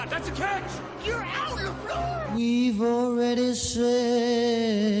That's a catch! You're out, LaFleur! We've already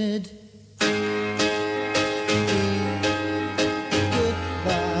said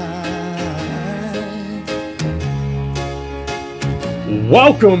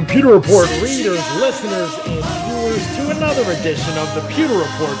Welcome, Pewter Report readers, listeners, and viewers to another edition of the Pewter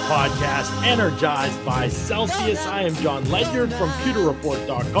Report podcast, energized by Celsius. I am John Ledyard from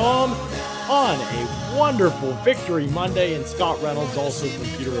PewterReport.com on a wonderful Victory Monday, and Scott Reynolds, also from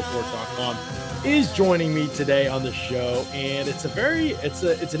PewterReport.com, is joining me today on the show. And it's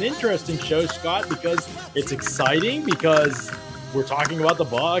an interesting show, Scott, because it's exciting because we're talking about the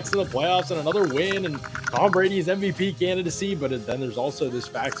Bucs and the playoffs and another win and Tom Brady's MVP candidacy, but then there's also this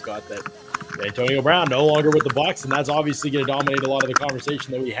fact, Scott, that Antonio Brown no longer with the Bucs, and that's obviously going to dominate a lot of the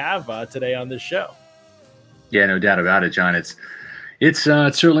conversation that we have today on this show. Yeah, no doubt about it, John. It's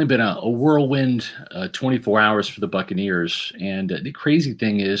certainly been a whirlwind 24 hours for the Buccaneers, and the crazy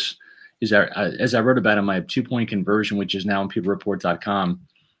thing is as I wrote about in my 2-point conversion, which is now on PewterReport.com.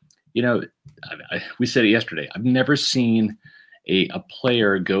 You know, we said it yesterday. I've never seen a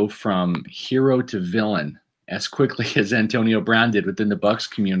player go from hero to villain as quickly as Antonio Brown did within the Bucs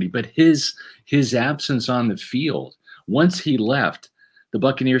community. But his absence on the field, once he left, the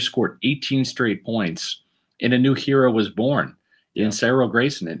Buccaneers scored 18 straight points, and a new hero was born in Cyril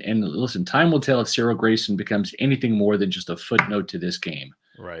Grayson. And listen, time will tell if Cyril Grayson becomes anything more than just a footnote to this game.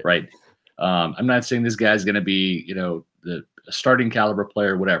 Right. I'm not saying this guy's going to be, the starting caliber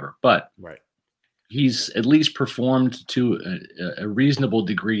player, whatever, but he's at least performed to a reasonable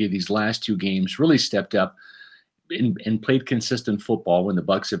degree these last two games, really stepped up and played consistent football when the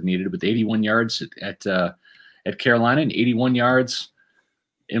Bucs have needed, with 81 yards at Carolina and 81 yards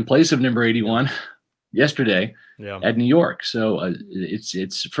in place of number 81 yesterday at New York. So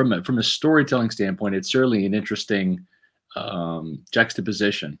it's from a storytelling standpoint, it's certainly an interesting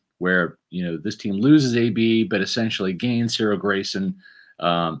juxtaposition where, this team loses AB, but essentially gains Cyril Grayson.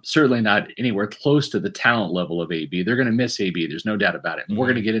 Certainly not anywhere close to the talent level of AB. They're going to miss AB. There's no doubt about it. And we're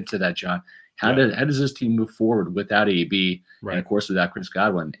going to get into that, John. How does this team move forward without AB and, of course, without Chris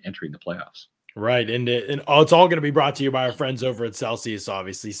Godwin entering the playoffs? Right. And it's all going to be brought to you by our friends over at Celsius,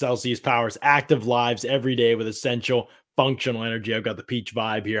 obviously. Celsius powers active lives every day with essential functional energy. I've got the peach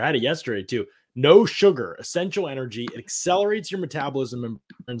vibe here. I had it yesterday, too. No sugar, essential energy. It accelerates your metabolism and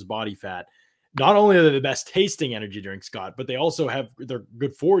burns body fat. Not only are they the best tasting energy drinks, Scott, but they're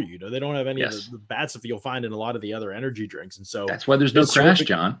good for you. They don't have any of the bad stuff you'll find in a lot of the other energy drinks. And so that's why there's no crash,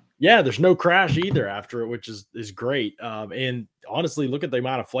 John. Yeah, there's no crash either after it, which is great. And honestly, look at the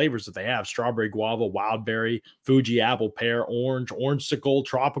amount of flavors that they have: strawberry, guava, wild berry, Fuji, apple, pear, orange sickle,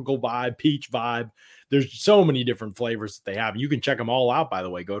 tropical vibe, peach vibe. There's so many different flavors that they have. You can check them all out, by the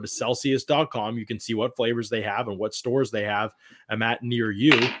way. Go to Celsius.com. You can see what flavors they have and what stores they have at near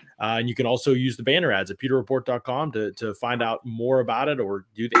you. And you can also use the banner ads at PewterReport.com to find out more about it, or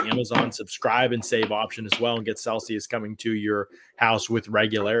do the Amazon subscribe and save option as well, and get Celsius coming to your house with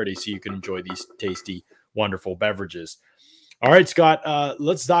regularity so you can enjoy these tasty, wonderful beverages. All right, Scott,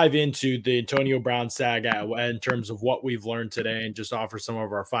 let's dive into the Antonio Brown saga in terms of what we've learned today and just offer some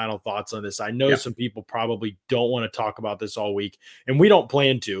of our final thoughts on this. I know some people probably don't want to talk about this all week, and we don't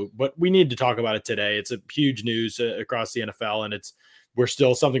plan to, but we need to talk about it today. It's a huge news across the NFL, and we're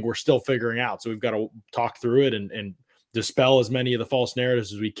still figuring out. So we've got to talk through it and dispel as many of the false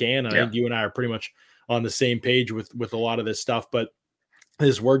narratives as we can. And I think you and I are pretty much on the same page with a lot of this stuff. But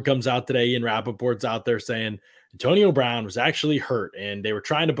this word comes out today, Ian Rappaport's out there saying Antonio Brown was actually hurt, and they were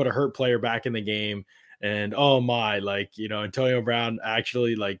trying to put a hurt player back in the game. And Antonio Brown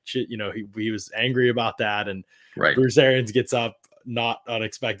actually, he was angry about that. And Bruce Arians gets up not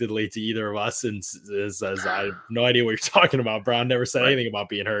unexpectedly to either of us and says, I have no idea what you're talking about. Brown never said anything about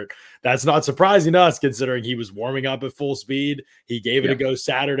being hurt. That's not surprising to us, considering he was warming up at full speed. He gave it a go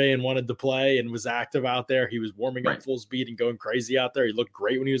Saturday and wanted to play and was active out there. He was warming up full speed and going crazy out there. He looked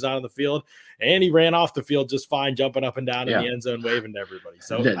great when he was out on the field, and he ran off the field just fine, jumping up and down in the end zone, waving to everybody.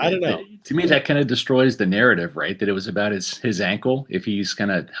 So I don't know. To me, that kind of destroys the narrative, right? That it was about his ankle, if he's kind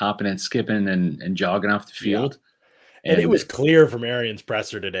of hopping and skipping and jogging off the field. Yeah. And it was clear from Arians'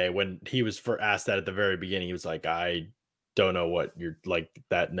 presser today when he was asked that at the very beginning. He was like, I don't know what you're like,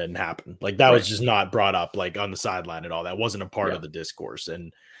 that didn't happen. Like, that was just not brought up like on the sideline at all. That wasn't a part of the discourse.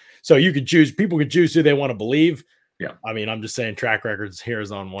 And so people could choose who they want to believe. Yeah. I mean, I'm just saying track records here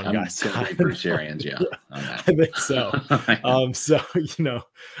is on one guy's side. Bruce Arians, I think so.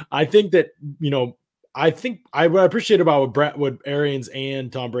 I think that, I think what I appreciate about what Arians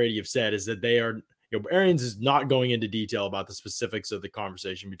and Tom Brady have said is that they are, Arians is not going into detail about the specifics of the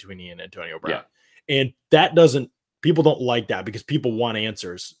conversation between Ian and Antonio Brown. Yeah. And that doesn't people don't like that because people want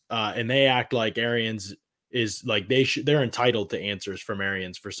answers, and they act like Arians is like they're entitled to answers from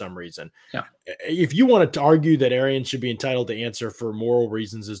Arians for some reason. Yeah. If you want to argue that Arians should be entitled to answer for moral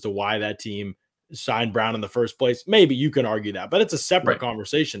reasons as to why that team signed Brown in the first place, maybe you can argue that, but it's a separate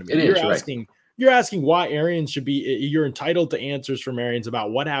conversation to me. You're asking why Arians should be, you're entitled to answers from Arians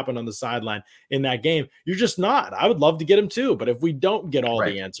about what happened on the sideline in that game. You're just not. I would love to get them too, but if we don't get all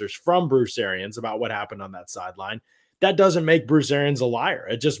the answers from Bruce Arians about what happened on that sideline, that doesn't make Bruce Arians a liar.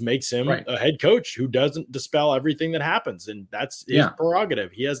 It just makes him a head coach who doesn't dispel everything that happens. And that's his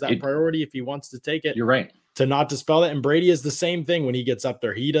prerogative. He has that priority if he wants to take it. You're right. To not dispel it. And Brady is the same thing when he gets up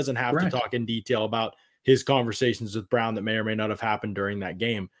there. He doesn't have to talk in detail about his conversations with Brown that may or may not have happened during that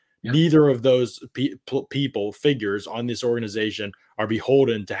game. Yeah. Neither of those figures on this organization are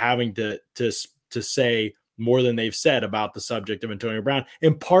beholden to having to say more than they've said about the subject of Antonio Brown.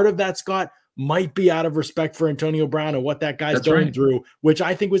 And part of that, Scott, might be out of respect for Antonio Brown and what that guy's going through, which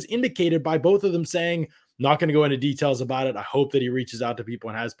I think was indicated by both of them saying, not going to go into details about it. I hope that he reaches out to people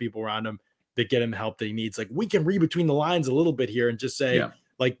and has people around him that get him the help that he needs. Like, we can read between the lines a little bit here and just say,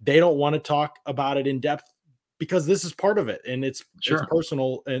 like, they don't want to talk about it in depth because this is part of it. And it's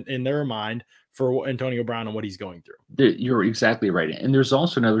personal in their mind for Antonio Brown and what he's going through. You're exactly right. And there's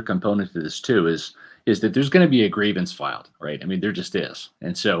also another component to this too, is that there's going to be a grievance filed, right? I mean, there just is.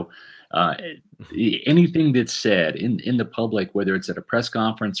 And so anything that's said in the public, whether it's at a press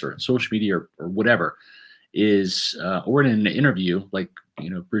conference or on social media or whatever, is or in an interview like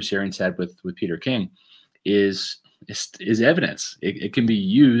Bruce Arians had with Peter King, is evidence. It can be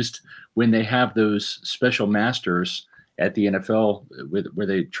used when they have those special masters at the NFL where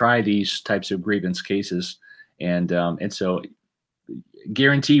they try these types of grievance cases, and so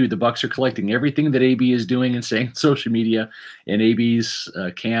guarantee you the Bucs are collecting everything that AB is doing and saying on social media, and AB's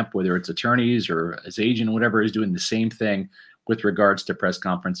camp, whether it's attorneys or his agent or whatever, is doing the same thing with regards to press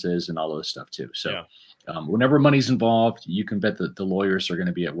conferences and all those stuff too. So whenever money's involved, you can bet that the lawyers are going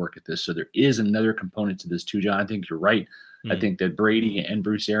to be at work at this. So there is another component to this too, John. I think you're right. I think that Brady and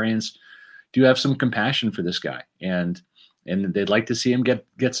Bruce Arians do have some compassion for this guy, and they'd like to see him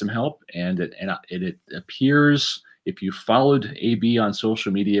get some help. And it appears, if you followed AB on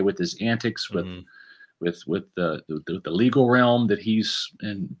social media with his antics with the legal realm that he's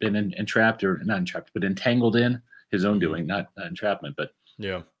been entrapped, or not entrapped, but entangled in his own doing, not entrapment, but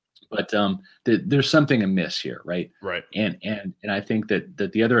there's something amiss here, right? Right. And I think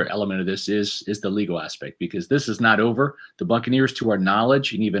that the other element of this is the legal aspect, because this is not over. The Buccaneers, to our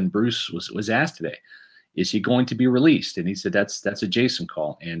knowledge, and even Bruce was asked today, is he going to be released? And he said that's a Jason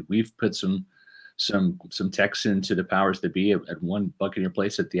call, and we've put some texts into the powers that be at one Buccaneer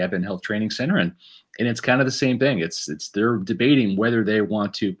place at the Advent Health Training Center, and it's kind of the same thing. It's they're debating whether they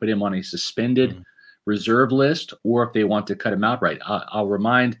want to put him on a suspended reserve list or if they want to cut him outright. I'll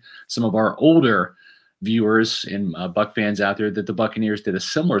remind some of our older viewers and Buck fans out there that the Buccaneers did a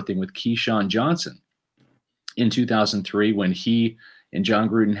similar thing with Keyshawn Johnson in 2003 when he and John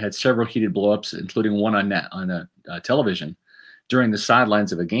Gruden had several heated blowups, including one on television during the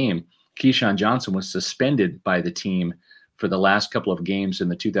sidelines of a game. Keyshawn Johnson was suspended by the team for the last couple of games in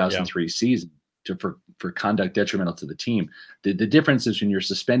the 2003 season for conduct detrimental to the team. The difference is when you're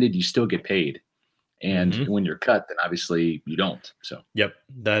suspended, you still get paid. And when you're cut, then obviously you don't. So, yep,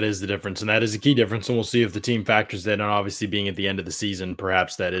 that is the difference. And that is a key difference. And we'll see if the team factors that. And obviously being at the end of the season,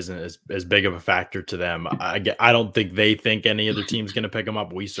 perhaps that isn't as big of a factor to them. I don't think they think any other team's going to pick them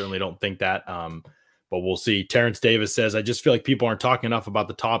up. We certainly don't think that. But we'll see. Terrence Davis says, I just feel like people aren't talking enough about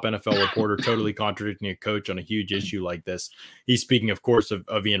the top NFL reporter totally contradicting a coach on a huge issue like this. He's speaking, of course,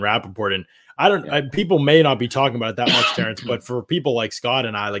 of Ian Rappaport. And people may not be talking about it that much, Terrence, but for people like Scott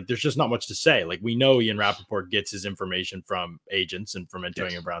and I, like, there's just not much to say. Like, we know Ian Rappaport gets his information from agents and from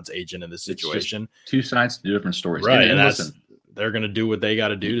Antonio Brown's agent in this situation. Two sides to different stories. Right. And listen, they're going to do what they got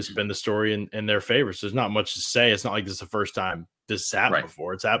to do to spin the story in their favor. So there's not much to say. It's not like this is the first time this has happened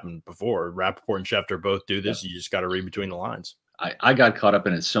before. It's happened before. Rappaport and Schefter both do this. You just got to read between the lines. I got caught up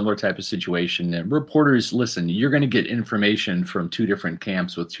in a similar type of situation. And reporters, listen, you're going to get information from two different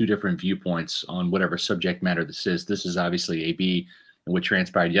camps with two different viewpoints on whatever subject matter this is. This is obviously AB and what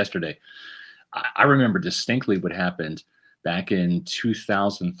transpired yesterday. I remember distinctly what happened back in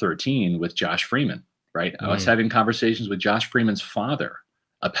 2013 with Josh Freeman, right? I was having conversations with Josh Freeman's father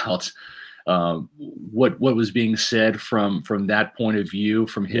about what was being said from that point of view,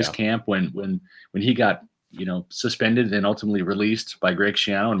 from his camp when he got suspended and then ultimately released by Greg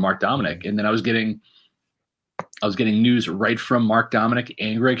Schiano and Mark Dominic. And then I was getting I was getting news right from Mark Dominic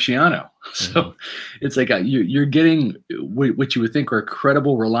and Greg Schiano. So it's like you're getting what you would think are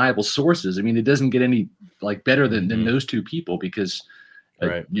credible, reliable sources. I mean, it doesn't get any like better than those two people, because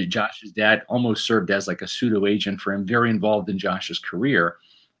Josh's dad almost served as like a pseudo agent for him, very involved in Josh's career.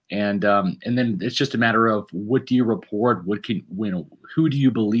 And then it's just a matter of what do you report? Who do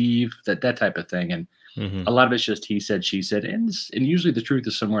you believe, that type of thing. And a lot of it's just he said, she said, and usually the truth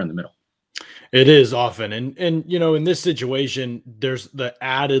is somewhere in the middle. It is often. And in this situation, there's the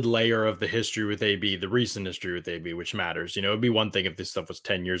added layer of the history with AB, the recent history with AB, which matters. It'd be one thing if this stuff was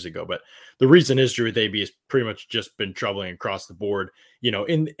 10 years ago, but the recent history with AB has pretty much just been troubling across the board.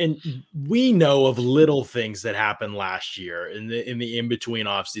 And we know of little things that happened last year in the in-between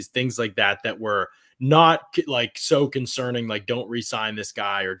offseasons, things like that were not like so concerning, like don't re-sign this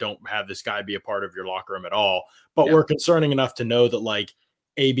guy or don't have this guy be a part of your locker room at all. But we're concerning enough to know that like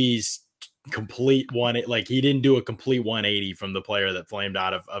AB's complete like he didn't do a complete 180 from the player that flamed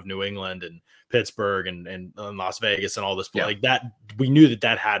out of New England and Pittsburgh and Las Vegas and all this, like that, we knew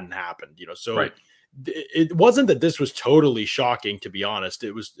that hadn't happened, so it wasn't that this was totally shocking, to be honest.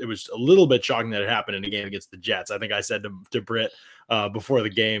 It was a little bit shocking that it happened in a game against the Jets. I think I said to Britt before the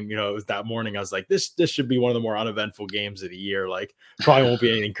game, it was that morning, I was like, this should be one of the more uneventful games of the year. Like, probably won't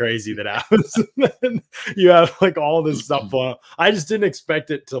be anything crazy that happens. And then you have like all this stuff on. I just didn't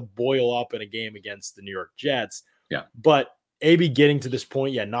expect it to boil up in a game against the New York Jets. Yeah. But AB getting to this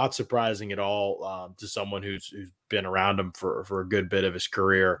point, not surprising at all to someone who's been around him for a good bit of his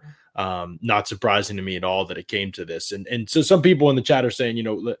career. Not surprising to me at all that it came to this. And so some people in the chat are saying,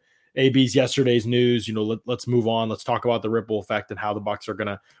 AB's yesterday's news, let's move on. Let's talk about the ripple effect and how the Bucs are going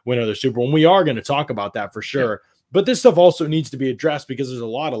to win another Super Bowl. And we are going to talk about that for sure. Yeah. But this stuff also needs to be addressed because there's a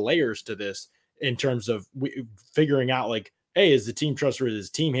lot of layers to this in terms of figuring out like, hey, is the team trustworthy? Is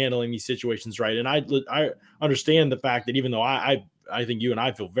the team handling these situations right? And I understand the fact that even though I think you and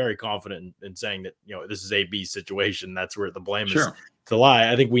I feel very confident in saying that, this is AB's situation, that's where the blame is to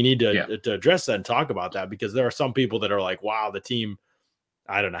lie. I think we need to address that and talk about that, because there are some people that are like, wow, the team,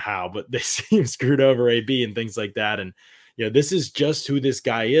 I don't know how, but they seem screwed over AB and things like that. And, this is just who this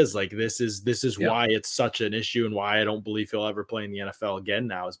guy is. Like, this is why it's such an issue and why I don't believe he'll ever play in the NFL again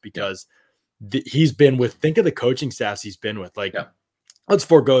now, is because he's been with, think of the coaching staffs he's been with. Like, let's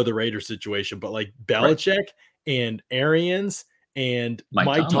forego the Raiders situation, but like Belichick and Arians and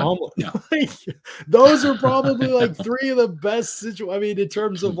Mike Tomlin. Like, those are probably like three of the best in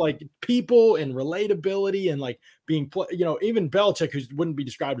terms of like people and relatability and like being, even Belichick, who wouldn't be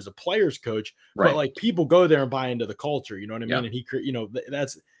described as a player's coach, but like people go there and buy into the culture, you know what I mean? And he,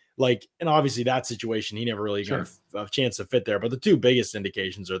 that's like, and obviously that situation, he never really got a chance to fit there. But the two biggest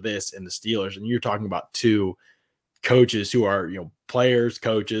indications are this and the Steelers. And you're talking about two coaches who are, players,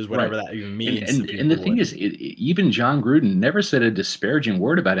 coaches, whatever that even means. And the thing is, even John Gruden never said a disparaging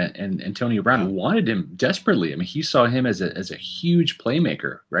word about it. And Antonio Brown wanted him desperately. I mean, he saw him as a huge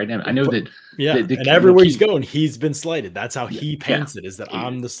playmaker, right? And I know that. Yeah. And everywhere he's going, he's been slighted. That's how he paints it, is that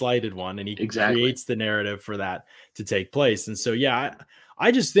I'm the slighted one. And he creates the narrative for that to take place. And so,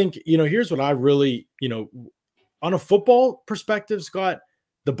 I just think, here's what I really, on a football perspective, Scott,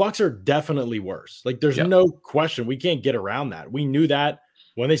 the Bucs are definitely worse. Like, there's no question. We can't get around that. We knew that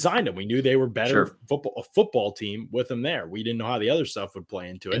when they signed him. We knew they were better football team with him there. We didn't know how the other stuff would play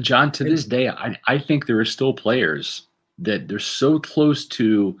into it. And John, to this day, I think there are still players that they're so close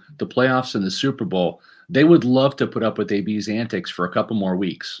to the playoffs and the Super Bowl, they would love to put up with AB's antics for a couple more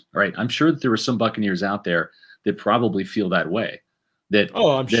weeks. Right? I'm sure that there were some Buccaneers out there that probably feel that way.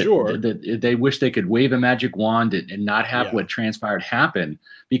 I'm sure that they wish they could wave a magic wand and not have what transpired happen,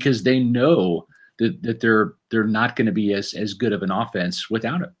 because they know that they're not going to be as good of an offense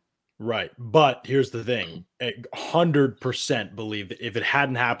without him. Right. But here's the thing. 100% believe that if it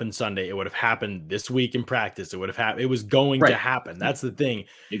hadn't happened Sunday, it would have happened this week in practice. It would have happened. It was going to happen. That's the thing.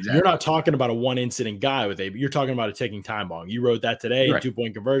 Exactly. You're not talking about a one incident guy with AB. You're talking about a ticking time bomb. You wrote that today,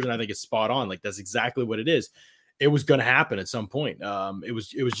 2-point conversion. I think it's spot on. Like, that's exactly what it is. It was going to happen at some point. It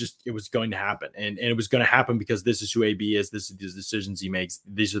was going to happen. And it was going to happen because this is who AB is. This is the decisions he makes.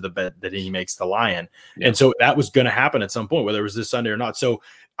 These are the bet that he makes the Lion. Yeah. And so that was going to happen at some point, whether it was this Sunday or not. So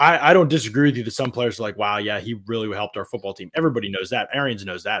I don't disagree with you that some players are like, wow, yeah, he really helped our football team. Everybody knows that. Arians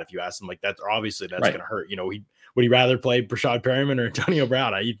knows that. If you ask him, like, that's obviously that's going to hurt. would he rather play Brashad Perryman or Antonio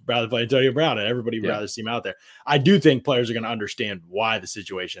Brown? I'd rather play Antonio Brown, and everybody would rather see him out there. I do think players are going to understand why the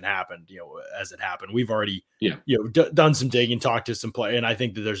situation happened, as it happened. We've already, done some digging, talked to some players, and I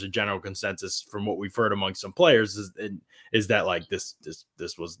think that there's a general consensus from what we've heard among some players is that like this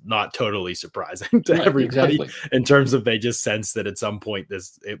was not totally surprising to everybody in terms of they just sense that at some point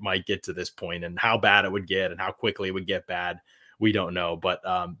it might get to this point, and how bad it would get and how quickly it would get bad. We don't know, but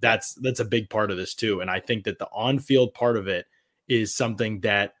that's a big part of this too. And I think that the on-field part of it is something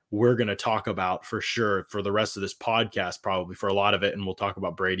that we're going to talk about for sure for the rest of this podcast, probably for a lot of it. And we'll talk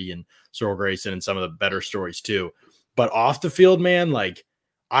about Brady and Cyril Grayson and some of the better stories too. But off the field, man, like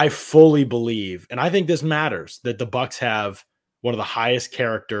I fully believe, and I think this matters, that the Bucs have one of the highest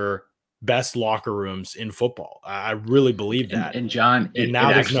character, best locker rooms in football. I really believe that. And John, and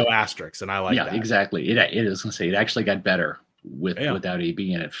now there's no asterisks, and I like that. Yeah, exactly. It is going to say it actually got better without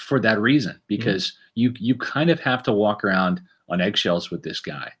AB in it for that reason, because you kind of have to walk around on eggshells with this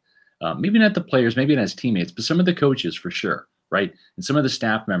guy. Maybe not the players, maybe not his teammates, but some of the coaches for sure, right? And some of the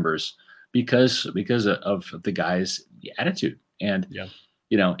staff members because of the guy's attitude. And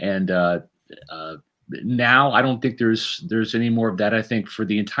now I don't think there's any more of that. I think for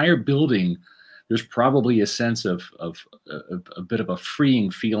the entire building, there's probably a sense of a bit of a freeing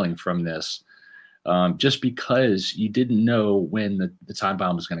feeling from this. Just because you didn't know when the time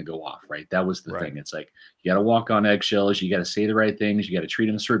bomb was going to go off, right? That was the thing. It's like, you got to walk on eggshells. You got to say the right things. You got to treat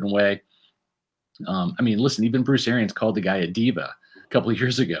him a certain way. I mean, listen, even Bruce Arians called the guy a diva a couple of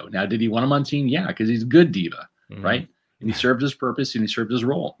years ago. Now, did he want him on team? Yeah, because he's a good diva, right? And he served his purpose and he served his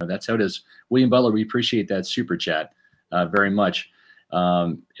role. That's how it is. William Butler, we appreciate that super chat very much.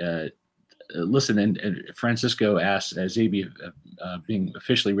 Listen, and Francisco asks, as AB being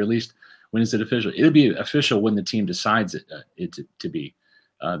officially released, when is it official? It'll be official when the team decides it to be.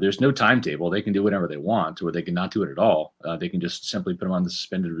 There's no timetable. They can do whatever they want, or they can not do it at all. They can just simply put him on the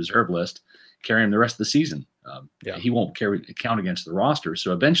suspended reserve list, carry him the rest of the season. He won't count against the roster.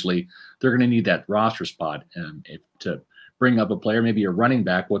 So eventually they're going to need that roster spot to bring up a player, maybe a running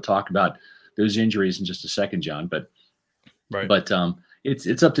back. We'll talk about those injuries in just a second, John. But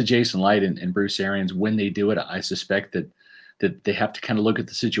it's up to Jason Light and Bruce Arians when they do it. I suspect that they have to kind of look at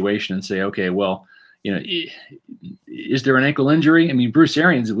the situation and say, okay, well, is there an ankle injury? I mean, Bruce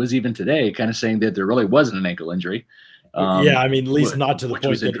Arians was even today kind of saying that there really wasn't an ankle injury. I mean, at least not to the point. Which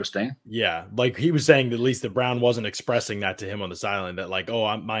was interesting. Like he was saying that at least that Brown wasn't expressing that to him on the sideline, that like,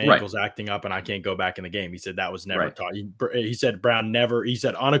 my ankle's acting up and I can't go back in the game. He said that was never taught. He said Brown he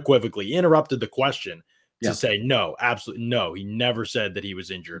said unequivocally interrupted the question to say, no, absolutely no. He never said that he was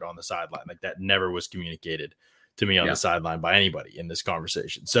injured on the sideline. Like that never was communicated to me on the sideline by anybody in this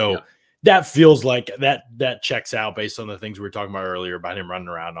conversation. So that feels like that checks out based on the things we were talking about earlier about him running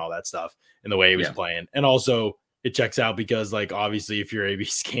around and all that stuff and the way he was playing. And also it checks out because like, obviously if you're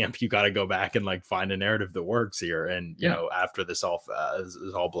AB's camp, you got to go back and like find a narrative that works here. And, after this all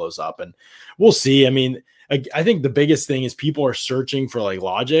blows up, and we'll see. I mean, I think the biggest thing is people are searching for like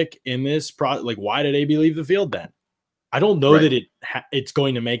logic in this like, why did AB leave the field then? I don't know that it's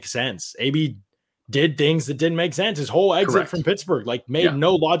going to make sense. AB did things that didn't make sense. His whole exit from Pittsburgh like made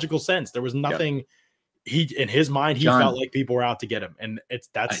no logical sense. There was nothing he in his mind. He felt like people were out to get him, and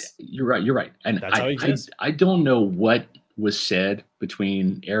you're right. And that's how he feels. I don't know what was said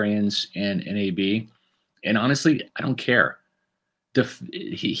between Arians and AB, and honestly, I don't care.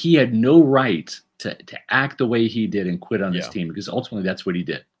 He had no right to act the way he did and quit on this team, because ultimately that's what he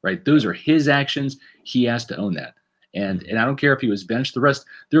did. Right? Those are his actions. He has to own that. And I don't care if he was benched. The rest,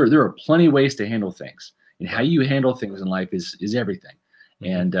 there are plenty of ways to handle things, and how you handle things in life is everything.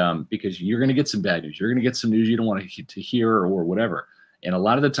 And because you're going to get some bad news, you're going to get some news you don't want to hear or whatever. And a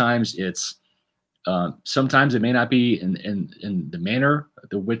lot of the times it's sometimes it may not be in the manner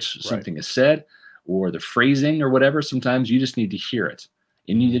the which something is said or the phrasing or whatever. Sometimes you just need to hear it,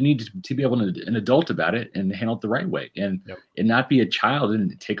 and you need to be able to an adult about it and handle it the right way, and not be a child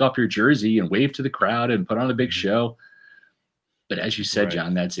and take off your jersey and wave to the crowd and put on a big show. But as you said,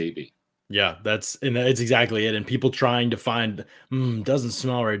 John, that's AB. Yeah, it's exactly it. And people trying to find doesn't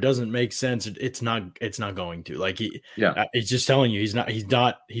smell right, doesn't make sense. It's not going to. Like he's just telling you he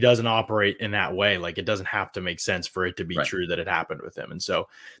doesn't operate in that way. Like it doesn't have to make sense for it to be true that it happened with him. And so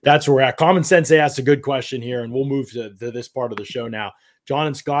that's where we're at. Common Sensei asked a good question here, and we'll move to this part of the show now. John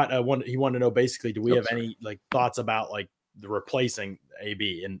and Scott he wanted to know basically, do we have any like thoughts about like the replacing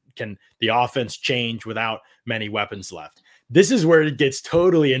AB, and can the offense change without many weapons left? This is where it gets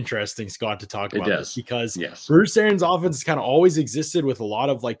totally interesting, Scott, to talk about this, because Bruce Arians' offense has kind of always existed with a lot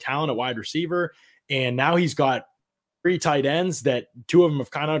of like talent at wide receiver. And now he's got three tight ends that two of them have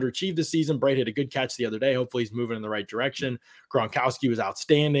kind of underachieved this season. Braid had a good catch the other day. Hopefully he's moving in the right direction. Gronkowski was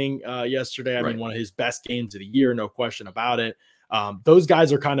outstanding yesterday. I mean, one of his best games of the year, no question about it. Those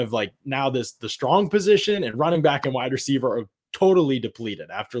guys are kind of like now the strong position, and running back and wide receiver are totally depleted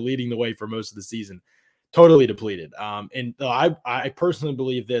after leading the way for most of the season. Totally depleted. And I personally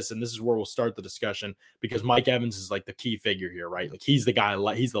believe this, and this is where we'll start the discussion, because Mike Evans is like the key figure here, right? Like he's the guy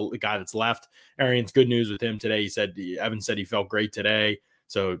that's left. Arians, good news with him today. Evans said he felt great today.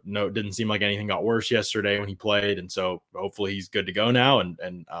 So no, it didn't seem like anything got worse yesterday when he played. And so hopefully he's good to go now.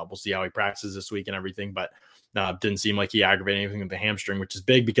 And we'll see how he practices this week and everything. But didn't seem like he aggravated anything with the hamstring, which is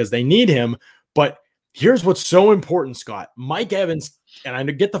big because they need him. But here's what's so important, Scott. Mike Evans, and I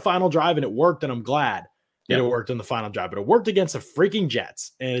get the final drive and it worked, and I'm glad. It worked in the final drive, but it worked against the freaking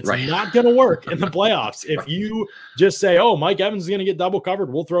Jets, and it's not going to work in the playoffs if you just say, "Oh, Mike Evans is going to get double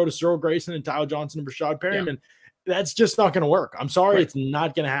covered. We'll throw to Cyril Grayson and Tyler Johnson and Rashad Perryman." That's just not going to work. I'm sorry, it's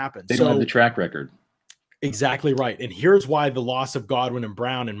not going to happen. They don't have the track record. Exactly right, and here's why the loss of Godwin and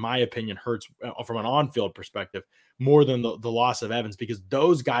Brown, in my opinion, hurts from an on-field perspective more than the loss of Evans, because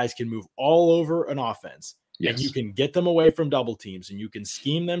those guys can move all over an offense. Yes. And you can get them away from double teams, and you can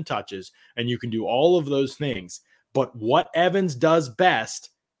scheme them touches, and you can do all of those things. But what Evans does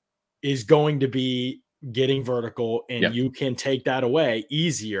best is going to be getting vertical, and you can take that away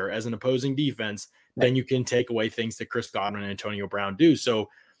easier as an opposing defense than you can take away things that Chris Godwin and Antonio Brown do. So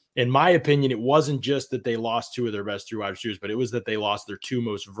in my opinion, it wasn't just that they lost two of their best 3 wide receivers, but it was that they lost their two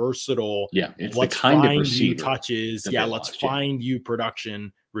most versatile. It's let's the kind find of receiver you touches. Let's find you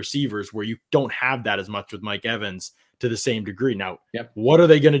production receivers, where you don't have that as much with Mike Evans to the same degree. Now, what are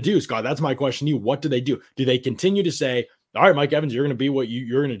they going to do, Scott? That's my question to you. What do they do? Do they continue to say, all right, Mike Evans, you're going to be what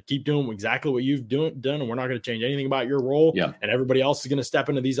you're going to keep doing exactly what you've done, and we're not going to change anything about your role. And everybody else is going to step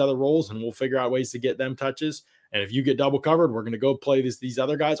into these other roles, and we'll figure out ways to get them touches. And if you get double covered, we're going to go play these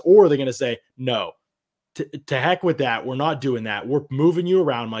other guys. Or are they going to say, no, to heck with that. We're not doing that. We're moving you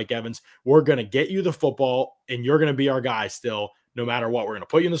around, Mike Evans. We're going to get you the football, and you're going to be our guy still, no matter what. We're going to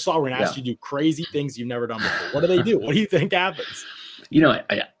put you in the slot. We're going to ask you to do crazy things you've never done before. What do they do? What do you think happens?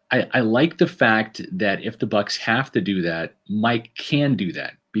 I like the fact that if the Bucs have to do that, Mike can do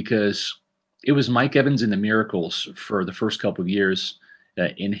that, because it was Mike Evans and the miracles for the first couple of years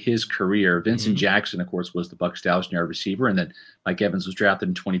in his career. Vincent Jackson, of course, was the Bucs' 1,000-yard receiver, and then Mike Evans was drafted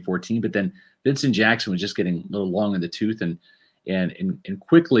in 2014. But then Vincent Jackson was just getting a little long in the tooth, and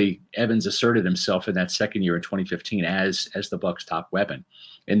quickly Evans asserted himself in that second year in 2015 as the Bucs' top weapon.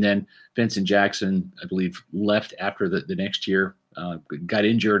 And then Vincent Jackson, I believe, left after the next year, got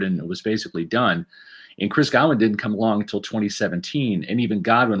injured, and was basically done. And Chris Godwin didn't come along until 2017, and even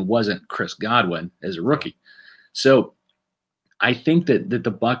Godwin wasn't Chris Godwin as a rookie. So I think that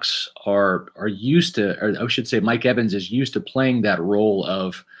the Bucs are used to, or I should say Mike Evans is used to playing that role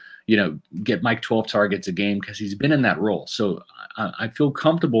of, get Mike 12 targets a game, because he's been in that role. So I feel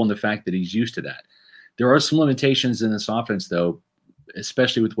comfortable in the fact that he's used to that. There are some limitations in this offense, though,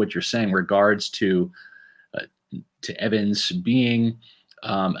 especially with what you're saying, regards to Evans being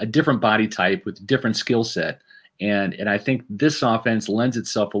a different body type with a different skill set. And I think this offense lends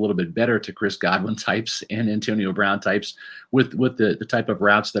itself a little bit better to Chris Godwin types and Antonio Brown types with the type of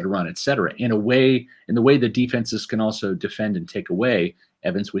routes that are run, et cetera, in the way the defenses can also defend and take away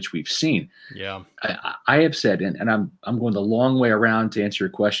Evans, which we've seen. Yeah. I have said, and I'm going the long way around to answer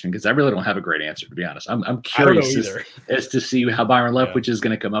your question, because I really don't have a great answer, to be honest. I'm curious as to see how Byron Leftwich is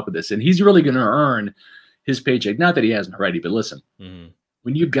going to come up with this. And he's really going to earn his paycheck. Not that he hasn't already, but listen,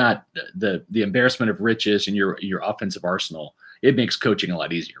 when you've got the embarrassment of riches in your offensive arsenal, it makes coaching a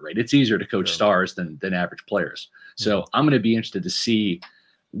lot easier, right? It's easier to coach stars than average players. So I'm going to be interested to see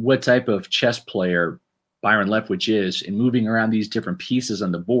what type of chess player Byron Leftwich is in moving around these different pieces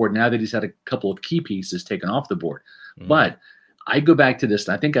on the board now that he's had a couple of key pieces taken off the board. But I go back to this,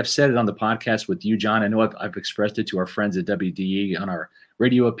 and I think I've said it on the podcast with you, John. I know I've expressed it to our friends at WDE on our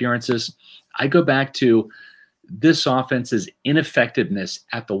radio appearances. I go back to this offense's ineffectiveness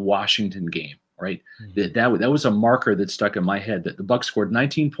at the Washington game, right? That was a marker that stuck in my head, that the Bucs scored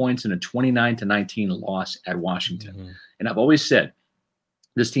 19 points in a 29-19 loss at Washington. And I've always said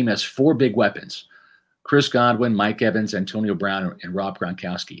this team has 4 big weapons: Chris Godwin, Mike Evans, Antonio Brown, and Rob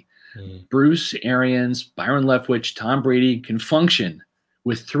Gronkowski. Bruce Arians, Byron Leftwich, Tom Brady can function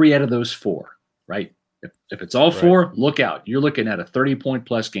with 3 out of those 4, right? If it's all 4, look out. You're looking at a 30-point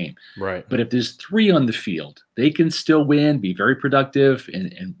plus game. Right. But if there's 3 on the field, they can still win, be very productive,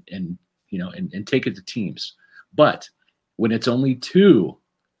 and take it to teams. But when it's only 2,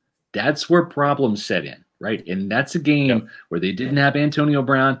 that's where problems set in, right? And that's a game where they didn't have Antonio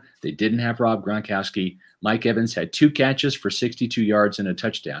Brown. They didn't have Rob Gronkowski. Mike Evans had 2 catches for 62 yards and a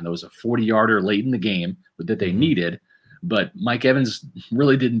touchdown. That was a 40-yarder late in the game that they needed, but Mike Evans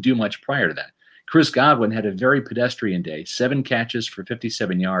really didn't do much prior to that. Chris Godwin had a very pedestrian day, 7 catches for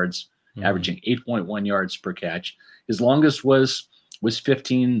 57 yards, averaging 8.1 yards per catch. His longest was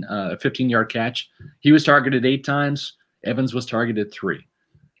 15-yard catch. He was targeted 8 times. Evans was targeted 3.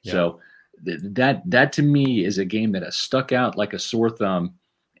 Yeah. So that to me is a game that has stuck out like a sore thumb.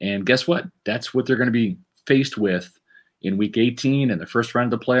 And guess what? That's what they're going to be faced with in Week 18 and the first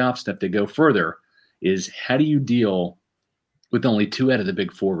round of the playoffs. And if they go further, is how do you deal with only 2 out of the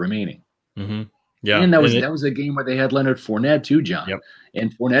big 4 remaining? Mm-hmm. Yeah, and that was a game where they had Leonard Fournette too, John. Yep.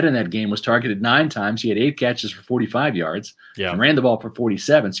 And Fournette in that game was targeted 9 times. He had 8 catches for 45 yards. Yeah, and ran the ball for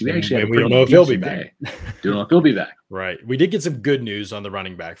 47. So we actually had. We don't know if he'll be back. Don't know if he'll be back. Right. We did get some good news on the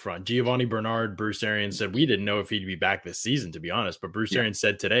running back front. Giovanni Bernard, Bruce Arians said we didn't know if he'd be back this season, to be honest. But Bruce Arians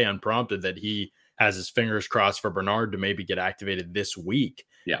said today, unprompted, that he has his fingers crossed for Bernard to maybe get activated this week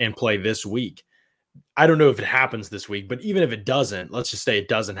and play this week. I don't know if it happens this week, but even if it doesn't, let's just say it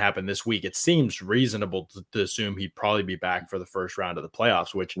doesn't happen this week. It seems reasonable to assume he'd probably be back for the first round of the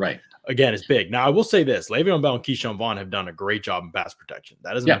playoffs, which again is big. Now I will say this: Le'Veon Bell and Keyshawn Vaughn have done a great job in pass protection.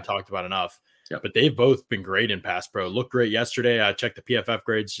 That hasn't been talked about enough, but they've both been great in pass pro. Looked great yesterday. I checked the PFF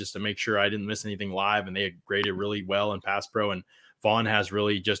grades just to make sure I didn't miss anything live, and they had graded really well in pass pro, and Vaughn has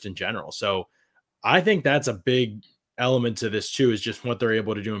really just in general. So I think that's a big element to this too, is just what they're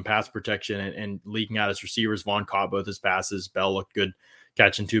able to do in pass protection and leaking out his receivers. Vaughn caught both his passes. Bell looked good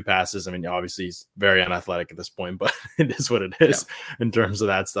catching 2 passes. I mean, obviously he's very unathletic at this point, but it is what it is in terms of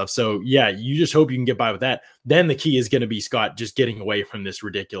that stuff. So yeah, you just hope you can get by with that. Then the key is going to be, Scott, just getting away from this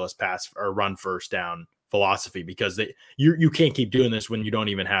ridiculous pass or run first down philosophy, because you can't keep doing this when you don't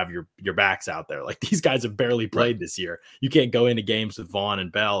even have your backs out there. Like, these guys have barely played this year. You can't go into games with Vaughn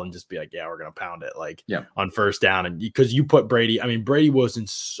and Bell and just be like, yeah, we're gonna pound it on first down. And because you put Brady, I mean, Brady was in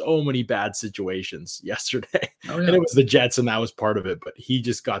so many bad situations yesterday, and it was the Jets, and that was part of it, but he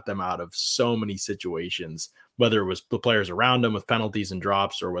just got them out of so many situations, whether it was the players around him with penalties and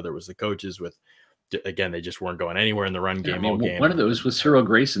drops, or whether it was the coaches with, again, they just weren't going anywhere in the run game. One of those was Cyril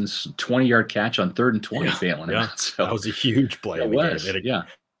Grayson's 20-yard catch on 3rd and 20 failing out. So that was a huge play.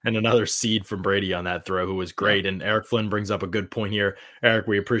 And another seed from Brady on that throw, who was great. And Eric Flynn brings up a good point here. Eric,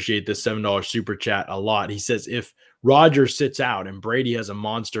 we appreciate this $7 super chat a lot. He says, if Rodgers sits out and Brady has a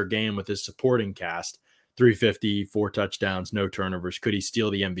monster game with his supporting cast, 350, 4 touchdowns, no turnovers, could he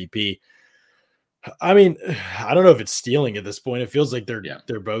steal the MVP? I mean, I don't know if it's stealing at this point. It feels like they're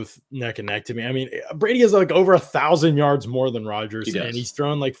both neck and neck to me. I mean, Brady has like over 1,000 yards more than Rodgers, and he's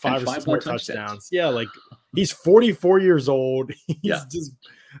thrown like 5 or 6 more touchdowns. Yeah, like, he's 44 years old. It's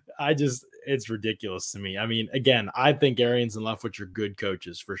ridiculous to me. I mean, again, I think Arians and Leftwich are good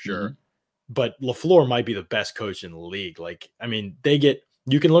coaches for sure, but LaFleur might be the best coach in the league. Like, I mean,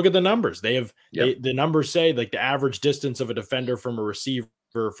 you can look at the numbers. The numbers say like the average distance of a defender from a receiver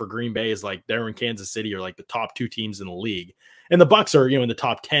for Green Bay is like, they're in Kansas City, or like the top 2 teams in the league, and the Bucs are, in the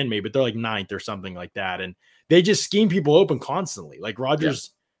top 10 maybe, but they're like 9th or something like that, and they just scheme people open constantly. Like, Rodgers,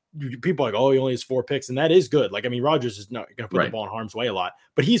 people are like, oh, he only has 4 picks, and that is good. Like, I mean, Rodgers is not going to put the ball in harm's way a lot,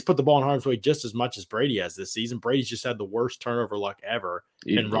 but he's put the ball in harm's way just as much as Brady has this season. Brady's just had the worst turnover luck ever,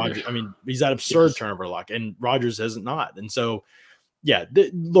 and Rodgers, I mean, he's had absurd turnover luck, and Rodgers hasn't not. And so,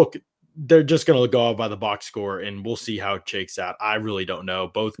 look, they're just going to go out by the box score, and we'll see how it shakes out. I really don't know.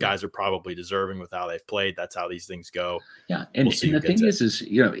 Both guys are probably deserving with how they've played. That's how these things go. Yeah, and the thing is,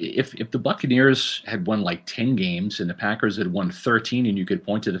 if the Buccaneers had won like 10 games and the Packers had won 13, and you could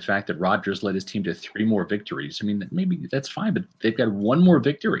point to the fact that Rodgers led his team to 3 more victories, I mean, maybe that's fine, but they've got 1 more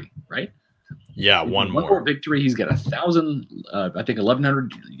victory, right? Yeah, one more victory. He's got 1,000, I think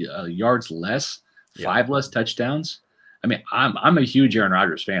 1,100 yards less, 5 less touchdowns. I mean, I'm a huge Aaron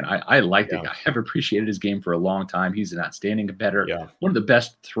Rodgers fan. I like the guy. I've appreciated his game for a long time. He's an outstanding competitor. One of the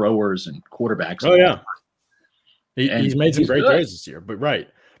best throwers and quarterbacks. Oh, yeah. He's made some great plays this year,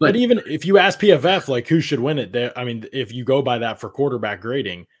 but even if you ask PFF, like, who should win it, I mean, if you go by that for quarterback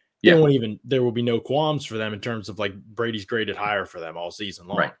grading, there will be no qualms for them in terms of, like, Brady's graded higher for them all season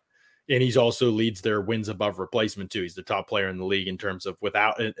long. Right. And he's also leads their wins above replacement too. He's the top player in the league in terms of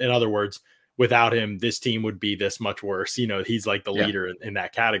in other words, without him, this team would be this much worse. He's like the leader in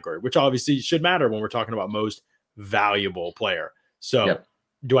that category, which obviously should matter when we're talking about most valuable player. So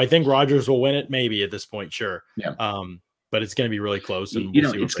do I think Rodgers will win it? Maybe at this point, sure. Yeah. But it's going to be really close. And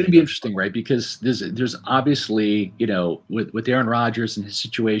it's going to be interesting, right? Because there's obviously, with Aaron Rodgers and his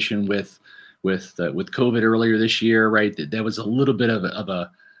situation with COVID earlier this year, right? That was a little bit of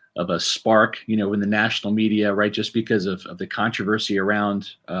of a spark, in the national media, right? Just because of the controversy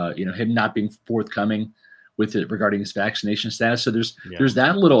around, him not being forthcoming with it regarding his vaccination status. So there's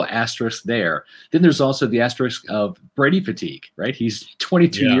that little asterisk there. Then there's also the asterisk of Brady fatigue, right? He's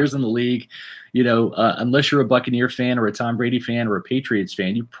 22 years in the league. Unless you're a Buccaneer fan or a Tom Brady fan or a Patriots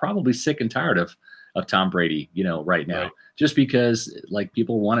fan, you're probably sick and tired of Tom Brady, right now, just because like they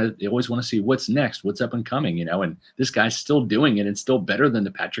always want to see what's next, what's up and coming, and this guy's still doing it and still better than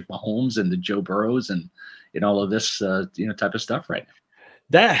the Patrick Mahomes and the Joe Burrows and all of this, type of stuff right now.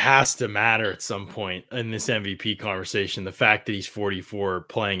 That has to matter at some point in this MVP conversation. The fact that he's 44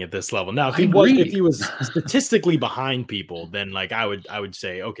 playing at this level. Now, if he was statistically behind people, then like I would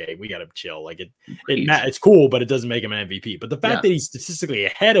say, okay, we got to chill. Like it's cool, but it doesn't make him an MVP. But the fact that he's statistically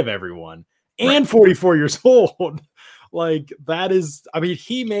ahead of everyone and 44 years old, like that is, I mean,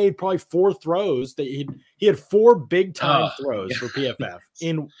 he made probably 4 throws that he had 4 big time throws for PFF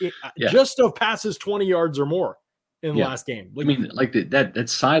just to pass his 20 yards or more in the last game. I mean, like that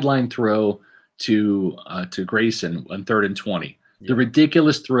sideline throw to Grayson on 3rd and 20, the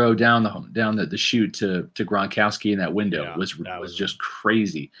ridiculous throw down the chute to Gronkowski in that window was just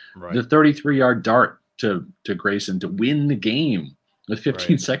crazy. Right. The 33-yard dart to Grayson to win the game with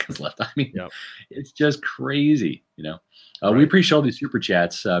 15 seconds left. I mean, it's just crazy, We appreciate all these super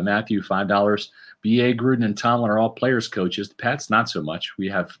chats. Matthew, $5. BA, Gruden, and Tomlin are all players coaches. The Pats, not so much. We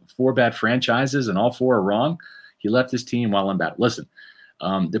have 4 bad franchises, and all 4 are wrong. He left his team while in battle. Listen,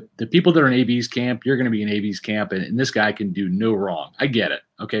 the people that are in AB's camp, you're going to be in AB's camp, and this guy can do no wrong. I get it.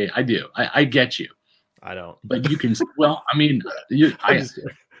 Okay, I do. I get you. I don't. But you can. Well, I mean,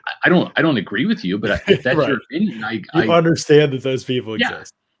 I don't agree with you, but if that's your opinion, I understand that those people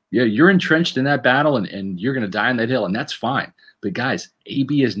exist. Yeah, you're entrenched in that battle, and you're going to die on that hill, and that's fine. But guys,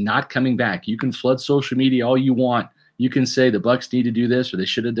 AB is not coming back. You can flood social media all you want. You can say the Bucs need to do this or they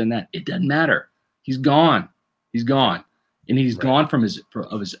should have done that. It doesn't matter. He's gone. He's gone. And he's gone from his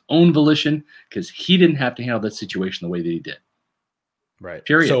own volition because he didn't have to handle that situation the way that he did. Right.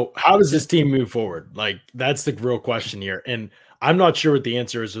 Period. So how does this team move forward? Like, that's the real question here. And I'm not sure what the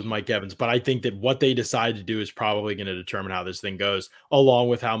answer is with Mike Evans, but I think that what they decide to do is probably going to determine how this thing goes, along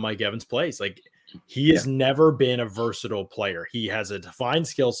with how Mike Evans plays. Like, he has never been a versatile player. He has a defined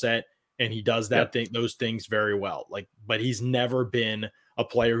skill set, and he does those things very well. Like, but he's never been a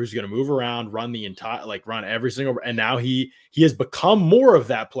player who's going to move around, run every single, and now he has become more of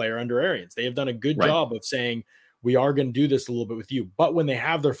that player under Arians. They have done a good job of saying, we are going to do this a little bit with you. But when they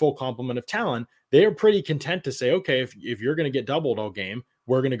have their full complement of talent, they are pretty content to say, okay, if you're going to get doubled all game,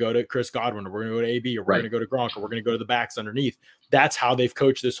 we're going to go to Chris Godwin, or we're going to go to AB, or we're going to go to Gronk, or we're going to go to the backs underneath. That's how they've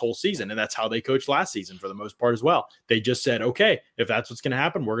coached this whole season. And that's how they coached last season for the most part as well. They just said, okay, if that's what's going to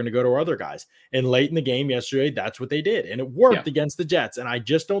happen, we're going to go to our other guys. And late in the game yesterday, that's what they did. And it worked against the Jets. And I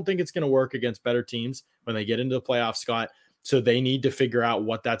just don't think it's going to work against better teams when they get into the playoffs, Scott. So they need to figure out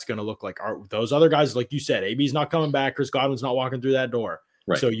what that's going to look like. Are those other guys, like you said, AB's not coming back, Chris Godwin's not walking through that door.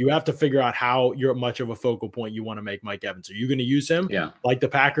 Right. So you have to figure out how much of a focal point you want to make Mike Evans. Are you going to use him like the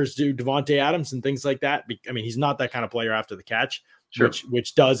Packers do Devontae Adams and things like that? I mean, he's not that kind of player after the catch,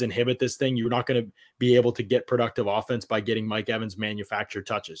 which does inhibit this thing. You're not going to be able to get productive offense by getting Mike Evans manufactured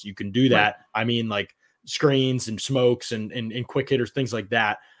touches. You can do that. Right. I mean, like screens and smokes and quick hitters, things like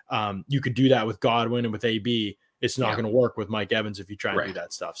that. You could do that with Godwin and with AB. It's not going to work with Mike Evans if you try and do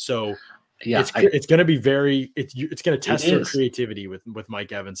that stuff. So it's going to be it's going to test their creativity with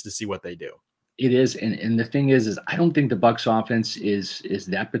Mike Evans to see what they do. It is. And the thing is I don't think the Bucs offense is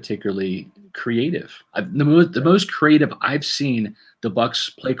that particularly creative. The most creative I've seen the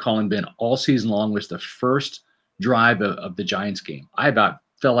Bucs play calling been all season long was the first drive of the Giants game. I about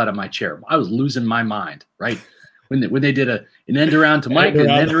fell out of my chair. I was losing my mind, right? When they did an end around to Mike and an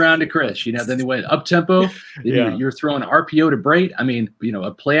end around to Chris, then they went up tempo. You're throwing RPO to Brate. I mean,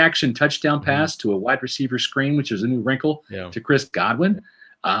 a play action touchdown pass to a wide receiver screen, which is a new wrinkle to Chris Godwin,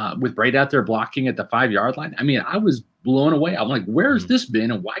 with Brate out there blocking at the 5-yard line. I mean, I was blown away. I'm like, where's this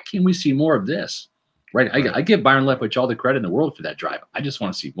been, and why can't we see more of this? Right? I give Byron Leftwich all the credit in the world for that drive. I just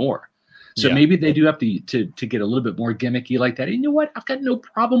want to see more. So maybe they do have to get a little bit more gimmicky like that. And you know what? I've got no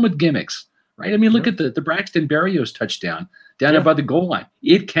problem with gimmicks. Right. I mean, look at the Braxton Berrios touchdown down there by the goal line.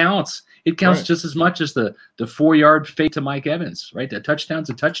 It counts. It counts just as much as the 4-yard fake to Mike Evans. Right. That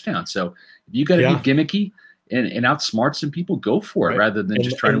touchdown's a touchdown. So if you got to be gimmicky and outsmart some people, go for it rather than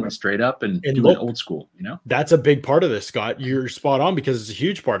just trying to win straight up and do it old school. That's a big part of this, Scott. You're spot on because it's a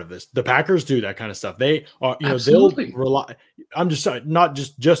huge part of this. The Packers do that kind of stuff. They are, they'll rely. I'm just not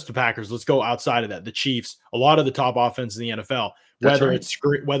just the Packers. Let's go outside of that. The Chiefs, a lot of the top offense in the NFL. Whether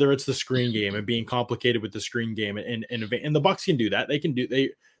it's the screen game and being complicated with the screen game, and the Bucs can do that.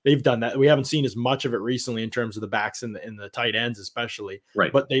 they've done that. We haven't seen as much of it recently in terms of the backs and the tight ends, especially.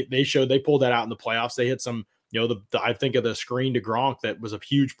 Right. But they pulled that out in the playoffs. They hit some, I think of the screen to Gronk that was a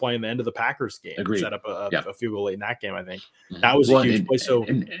huge play in the end of the Packers game. Agreed. Set up a field goal late in that game. I think Mm-hmm. that was a huge play. So,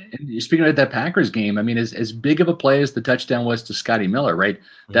 and speaking of that Packers game, I mean, as big of a play as the touchdown was to Scotty Miller, right?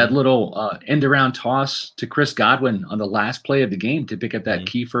 Mm-hmm. That little end around toss to Chris Godwin on the last play of the game to pick up that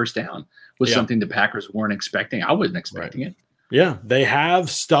key first down was something the Packers weren't expecting. I wasn't expecting it. Yeah, they have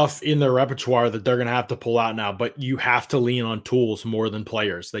stuff in their repertoire that they're going to have to pull out now, but you have to lean on tools more than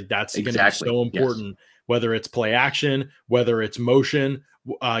players. Like that's going to be so important, whether it's play action, whether it's motion,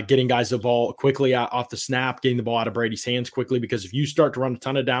 getting guys the ball quickly off the snap, getting the ball out of Brady's hands quickly, because if you start to run a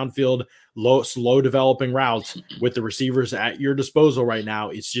ton of downfield, slow developing routes with the receivers at your disposal right now,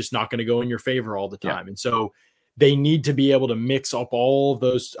 it's just not going to go in your favor all the time. And so they need to be able to mix up all of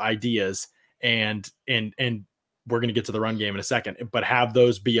those ideas and we're going to get to the run game in a second, but have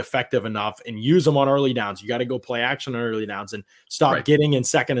those be effective enough and use them on early downs. You got to go play action on early downs and stop getting in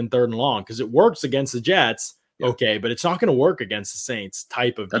second and third and long, because it works against the Jets. Okay. But it's not going to work against the Saints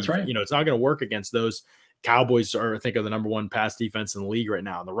type of, it's not going to work against those Cowboys, or I think of the number one pass defense in the league right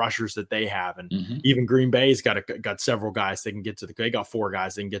now, and the rushers that they have. And even Green Bay's got several guys they can get to they got 4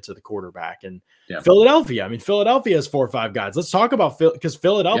 guys they can get to the quarterback. And Philadelphia has 4 or 5 guys. Let's talk about because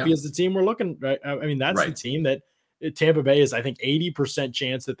Philadelphia is the team we're looking right. I mean, that's the team that Tampa Bay is, I think, 80%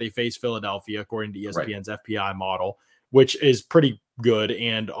 chance that they face Philadelphia, according to ESPN's FPI model, which is pretty good.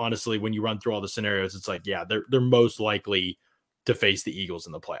 And honestly, when you run through all the scenarios, it's like, they're most likely to face the Eagles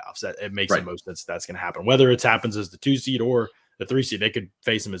in the playoffs. That it makes the most sense that's going to happen. Whether it happens as the 2 seed or the 3 seed, they could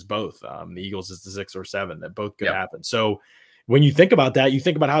face them as both. The Eagles is the 6 or 7. That both could happen. So when you think about that, you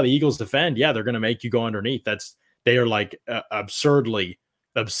think about how the Eagles defend. Yeah, they're going to make you go underneath. They are like absurdly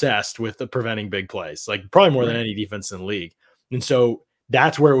obsessed with preventing big plays, like probably more than any defense in the league. And so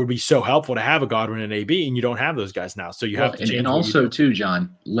that's where it would be so helpful to have a Godwin and AB, and you don't have those guys now. So you have to change. And also too,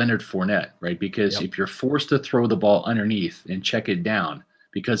 John, Leonard Fournette, right? Because if you're forced to throw the ball underneath and check it down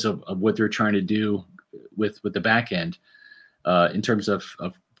because of what they're trying to do with the back end in terms of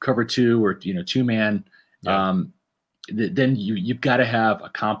cover 2 or 2-man, then you've got to have a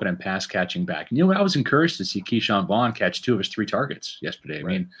competent pass catching back. And I was encouraged to see Keyshawn Vaughn catch 2 of his 3 targets yesterday. I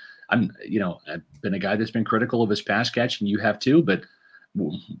mean, I've been a guy that's been critical of his pass catching. You have too, but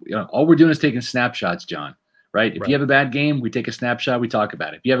all we're doing is taking snapshots, John. Right? If you have a bad game, we take a snapshot, we talk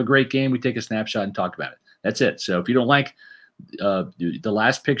about it. If you have a great game, we take a snapshot and talk about it. That's it. So if you don't like the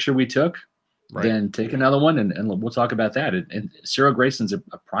last picture we took, then take another one and we'll talk about that. And Cyril Grayson's a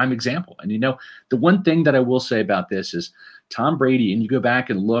prime example. And the one thing that I will say about this is Tom Brady, and you go back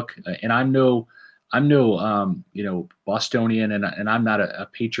and look, and I'm no Bostonian, and I'm not a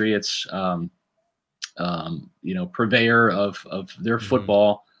Patriots purveyor of their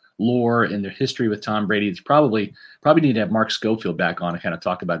football lore and their history with Tom Brady. It's probably need to have Mark Schofield back on and kind of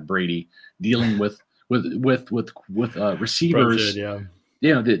talk about Brady dealing with receivers,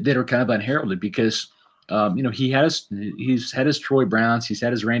 that are kind of unheralded, because he's had his Troy Browns, he's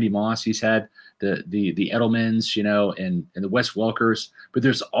had his Randy Moss, he's had the Edelmans, and the Wes Welkers, but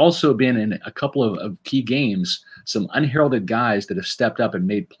there's also been in a couple of key games some unheralded guys that have stepped up and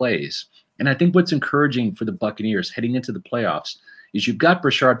made plays. And I think what's encouraging for the Buccaneers heading into the playoffs is you've got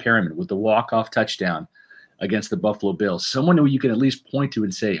Brashard Perriman with the walk-off touchdown against the Buffalo Bills, someone who you can at least point to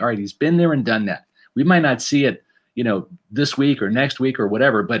and say, all right, he's been there and done that. We might not see it, this week or next week or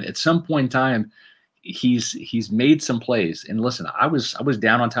whatever, but at some point in time, he's made some plays. And listen, I was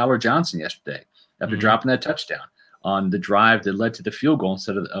down on Tyler Johnson yesterday after dropping that touchdown on the drive that led to the field goal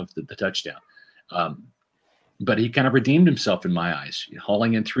instead of the touchdown. But he kind of redeemed himself in my eyes,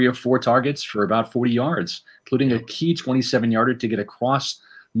 hauling in 3 or 4 targets for about 40 yards, including a key 27-yarder to get across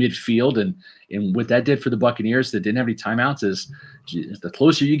midfield. And what that did for the Buccaneers that didn't have any timeouts is the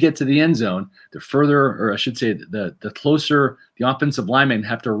closer you get to the end zone, the further, or I should say the closer the offensive linemen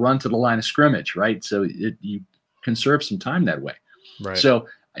have to run to the line of scrimmage, right? So you conserve some time that way. Right. So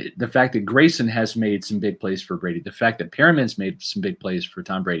the fact that Grayson has made some big plays for Brady, the fact that Perriman's made some big plays for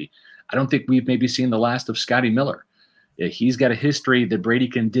Tom Brady, I don't think we've maybe seen the last of Scotty Miller. He's got a history that Brady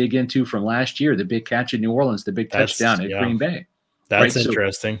can dig into from last year, the big catch in New Orleans, the big touchdown at Green Bay. That's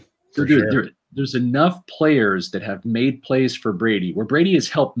interesting. So there's enough players that have made plays for Brady where Brady has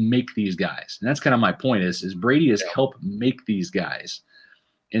helped make these guys. And that's kind of my point is Brady has helped make these guys.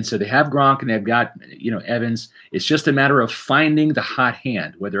 And so they have Gronk and they've got, Evans. It's just a matter of finding the hot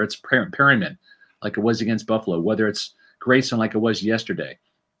hand, whether it's Perriman like it was against Buffalo, whether it's Grayson like it was yesterday.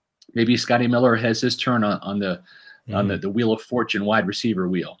 Maybe Scotty Miller has his turn on the Wheel of Fortune wide receiver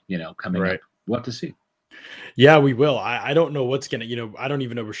wheel, coming up. We'll have to see. Yeah, we will. I don't know what's gonna, I don't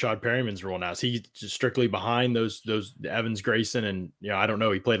even know Rashad Perryman's role now. Is he just strictly behind those Evans, Grayson, and I don't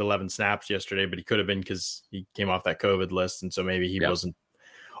know. He played 11 snaps yesterday, but he could have been because he came off that COVID list, and so maybe he wasn't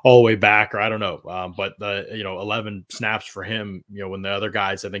all the way back, or I don't know. But the 11 snaps for him. When the other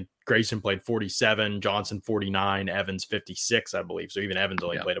guys, I think Grayson played 47, Johnson 49, Evans 56, I believe. So even Evans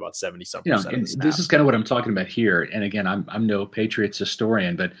only played about 70 something. And this is kind of what I'm talking about here. And again, I'm no Patriots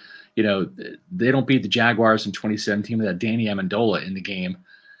historian, but they don't beat the Jaguars in 2017 without Danny Amendola in the game.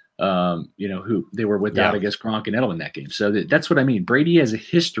 Who they were without, I guess, Gronk and Edelman in that game. So that's what I mean. Brady has a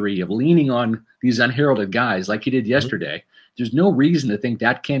history of leaning on these unheralded guys like he did yesterday. Mm-hmm. There's no reason to think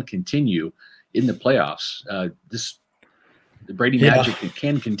that can continue in the playoffs. The Brady magic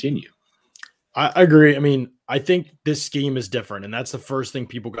can continue. I agree. I mean, I think this scheme is different, and that's the first thing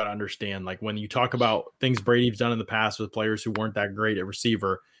people got to understand. Like when you talk about things Brady's done in the past with players who weren't that great at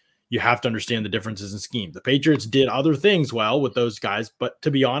receiver, you have to understand the differences in scheme. The Patriots did other things well with those guys, but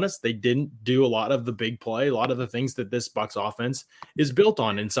to be honest, they didn't do a lot of the big play, a lot of the things that this Bucs offense is built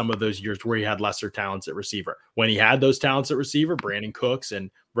on in some of those years where he had lesser talents at receiver. When he had those talents at receiver, Brandon Cooks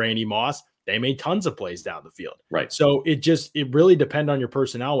and Randy Moss, they made tons of plays down the field. Right. So it really depended on your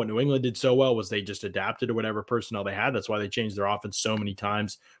personnel. What New England did so well was they just adapted to whatever personnel they had. That's why they changed their offense so many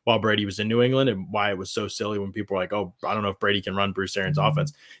times while Brady was in New England, and why it was so silly when people were like, oh, I don't know if Brady can run Bruce Arians'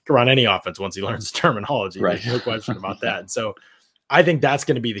 offense. He can run any offense once he learns the terminology. Right. There's no question about that. And so I think that's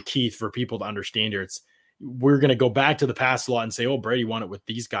going to be the key for people to understand here. We're going to go back to the past a lot and say, oh, Brady won it with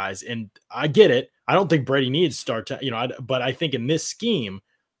these guys. And I get it. I don't think Brady needs to start but I think in this scheme,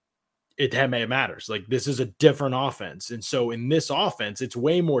 it matters. Like this is a different offense. And so in this offense, it's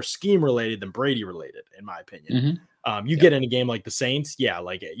way more scheme related than Brady related, in my opinion. Mm-hmm. You get in a game like the Saints. Yeah.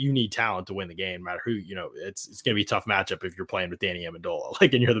 Like you need talent to win the game, no matter who, it's going to be a tough matchup if you're playing with Danny Amendola,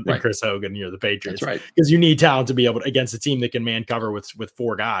 like, and you're and Chris Hogan, and you're the Patriots. That's right. Because you need talent to be able to, against a team that can man cover with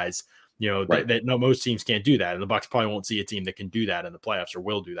four guys, most teams can't do that. And the Bucs probably won't see a team that can do that in the playoffs or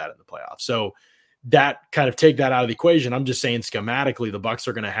will do that in the playoffs. So that kind of take that out of the equation. I'm just saying schematically, the Bucs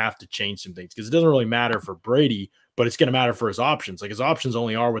are going to have to change some things because it doesn't really matter for Brady, but it's going to matter for his options. Like his options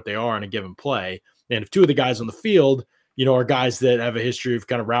only are what they are in a given play. And if two of the guys on the field, are guys that have a history of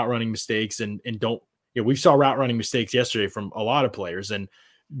kind of route running mistakes and don't, we saw route running mistakes yesterday from a lot of players. And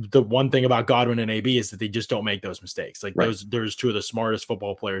the one thing about Godwin and AB is that they just don't make those mistakes. Like there's two of the smartest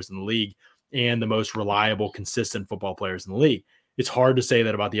football players in the league and the most reliable, consistent football players in the league. It's hard to say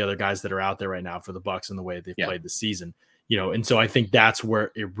that about the other guys that are out there right now for the Bucs and the way they've played this season, and so I think that's where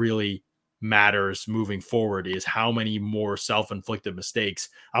it really matters moving forward is how many more self-inflicted mistakes.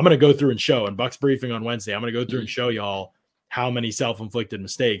 I'm going to go through and show in Bucs briefing on Wednesday. I'm going to go through and show y'all how many self-inflicted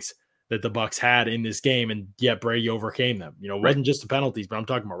mistakes that the Bucs had in this game, and yet Brady overcame them. It wasn't just the penalties, but I'm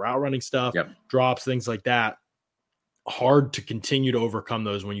talking about route running stuff, drops, things like that. Hard to continue to overcome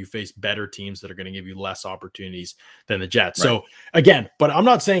those when you face better teams that are going to give you less opportunities than the Jets. Right. So again, but I'm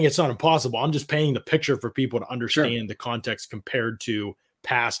not saying it's not impossible. I'm just painting the picture for people to understand the context compared to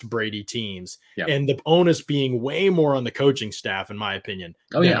past Brady teams and the onus being way more on the coaching staff, in my opinion,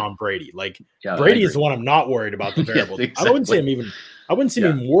 than on Brady. Like Brady is the one I'm not worried about the variables. Exactly. I wouldn't say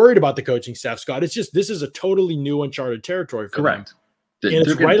I'm even worried about the coaching staff, Scott. It's just, this is a totally new uncharted territory for them. And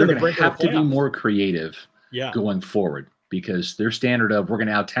it's right on the brink. Have to be more creative going forward, because their standard of we're going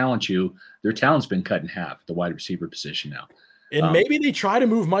to out-talent you, their talent's been cut in half at the wide receiver position now. And maybe they try to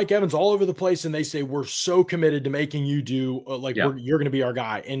move Mike Evans all over the place and they say, we're so committed to making you do you're going to be our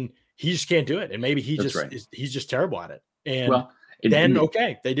guy. And he just can't do it. And maybe he's just terrible at it. And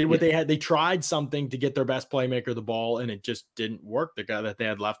they did what they had. They tried something to get their best playmaker the ball and it just didn't work. The guy that they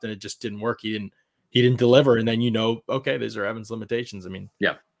had left and it just didn't work. He didn't deliver. And then, these are Evans' limitations. I mean,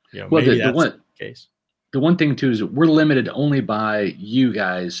 maybe that's the case. The one thing, too, is we're limited only by you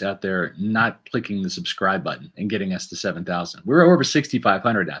guys out there not clicking the subscribe button and getting us to 7,000. We're over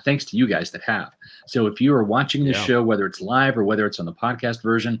 6,500 now, thanks to you guys that have. So if you are watching this show, whether it's live or whether it's on the podcast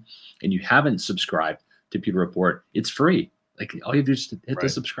version, and you haven't subscribed to Pewter Report, it's free. Like all you do is hit the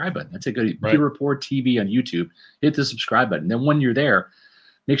subscribe button. That's it. Go to Pewter Report TV on YouTube, hit the subscribe button. Then when you're there,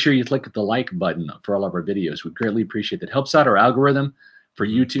 make sure you click the like button for all of our videos. We greatly appreciate that. It helps out our algorithm for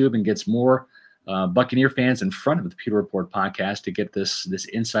YouTube and gets more Buccaneer fans in front of the Pewter Report podcast to get this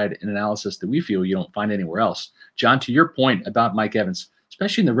insight and analysis that we feel you don't find anywhere else. John, to your point about Mike Evans,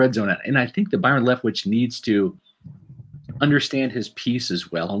 especially in the red zone, and I think that Byron Leftwich needs to understand his piece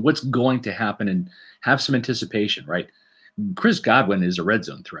as well and what's going to happen and have some anticipation, right? Chris Godwin is a red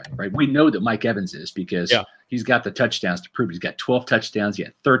zone threat, right? We know that Mike Evans is because he's got the touchdowns to prove it. He's got 12 touchdowns. He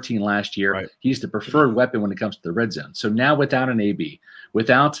had 13 last year. Right. He's the preferred weapon when it comes to the red zone. So now without an AB,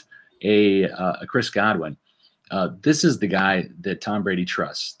 without a Chris Godwin, this is the guy that Tom Brady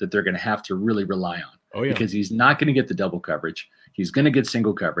trusts, that they're going to have to really rely on. Oh, yeah. Because he's not going to get the double coverage. He's going to get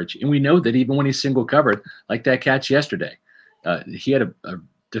single coverage. And we know that even when he's single covered, like that catch yesterday, he had a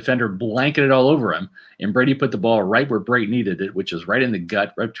defender blanketed all over him, and Brady put the ball right where Brady needed it, which is right in the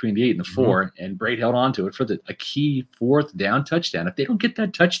gut, right between the 8 and the 4, and Brady held on to it for a key 4th down touchdown. If they don't get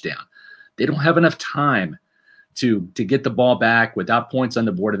that touchdown, they don't have enough time to get the ball back without points on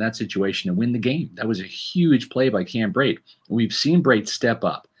the board in that situation and win the game. That was a huge play by Cam Brate. We've seen Brate step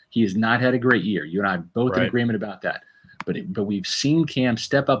up. He has not had a great year. You and I are both in agreement about that. But we've seen Cam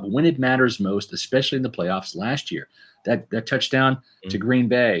step up when it matters most, especially in the playoffs last year. That touchdown to Green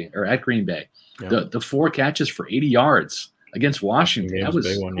Bay, or at Green Bay, the 4 catches for 80 yards against Washington. That was a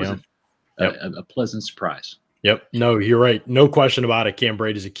big one. A pleasant surprise. Yep. No, you're right. No question about it. Cam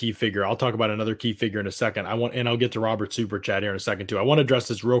Brate is a key figure. I'll talk about another key figure in a second. I'll get to Robert Super Chat here in a second too. I want to address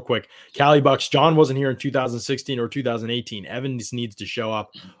this real quick. Cali Bucks, John wasn't here in 2016 or 2018. Evans needs to show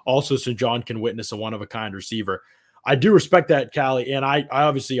up also so John can witness a one-of-a-kind receiver. I do respect that, Cali, and I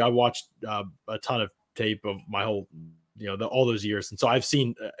obviously watched a ton of tape of my whole, all those years, and so I've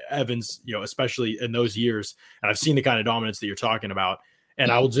seen Evans, especially in those years, and I've seen the kind of dominance that you're talking about.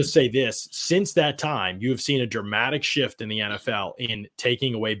 And I will just say this: since that time, you have seen a dramatic shift in the NFL in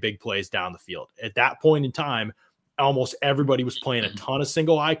taking away big plays down the field. At that point in time, almost everybody was playing a ton of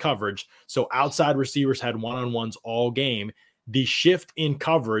single eye coverage, so outside receivers had one-on-ones all game. The shift in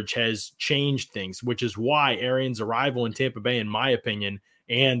coverage has changed things, which is why Arians' arrival in Tampa Bay, in my opinion,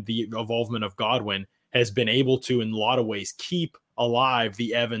 and the involvement of Godwin has been able to, in a lot of ways, keep alive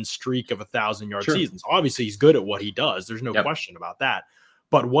the Evans streak of 1,000-yard seasons. Obviously, he's good at what he does. There's no question about that.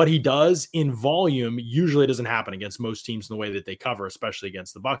 But what he does in volume usually doesn't happen against most teams in the way that they cover, especially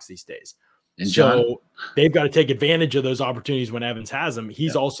against the Bucs these days. And John, so they've got to take advantage of those opportunities when Evans has them.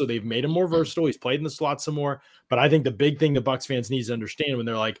 They've made him more versatile. He's played in the slot some more. But I think the big thing the Bucs fans need to understand when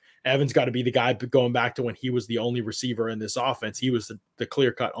they're like, Evans got to be the guy, going back to when he was the only receiver in this offense, he was the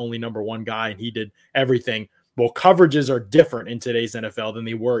clear-cut only number one guy, and he did everything. Well, coverages are different in today's NFL than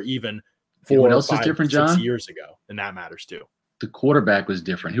they were even 4 or 5, 6 years ago, and that matters too. The quarterback was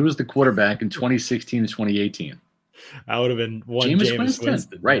different. Who was the quarterback in 2016 and 2018? I would have been Jameis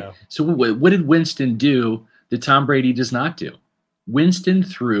Winston. Right. Yeah. So what did Winston do that Tom Brady does not do? Winston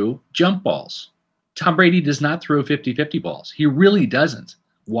threw jump balls. Tom Brady does not throw 50-50 balls. He really doesn't.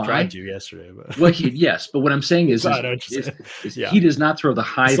 Why? Tried to yesterday. But. Well, yes. But what I'm saying is he does not throw the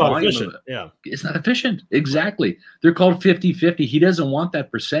high volume. Of it. It's not efficient. Exactly. They're called 50-50. He doesn't want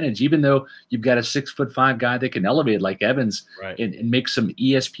that percentage, even though you've got a 6'5" guy that can elevate like Evans and make some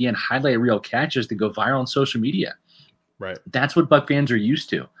ESPN highlight reel catches to go viral on social media. Right. That's what Buck fans are used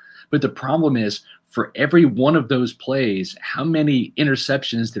to. But the problem is, for every one of those plays, how many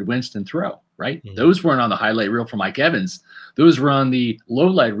interceptions did Winston throw? Right? Mm-hmm. Those weren't on the highlight reel for Mike Evans. Those were on the low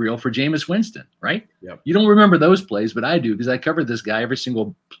light reel for Jameis Winston, right? Yep. You don't remember those plays, but I do, because I covered this guy every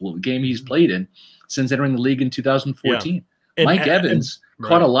single game he's played in since entering the league in 2014. Yeah. Mike Evans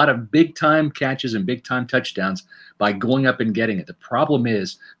caught a lot of big-time catches and big-time touchdowns by going up and getting it. The problem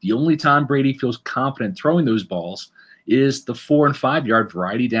is, the only time Brady feels confident throwing those balls is the 4 and 5 yard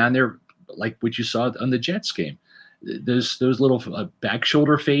variety down there, like what you saw on the Jets game. Those little back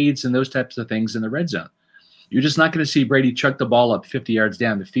shoulder fades and those types of things in the red zone. You're just not going to see Brady chuck the ball up 50 yards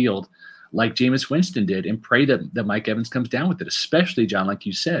down the field like Jameis Winston did and pray that Mike Evans comes down with it, especially, John, like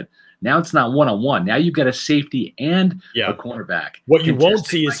you said. Now it's not one-on-one. Now you've got a safety and a cornerback. What you won't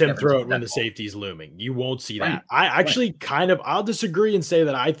see is him throw it when the safety's looming. You won't see that. I actually I'll disagree and say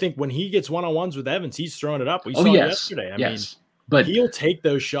that I think when he gets one-on-ones with Evans, he's throwing it up. We saw it yesterday. I mean, but he'll take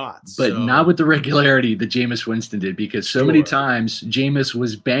those shots. But not with the regularity that Jameis Winston did, because so many times Jameis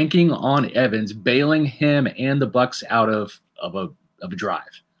was banking on Evans, bailing him and the Bucs out of a drive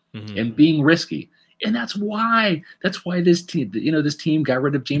and being risky. And that's why this team got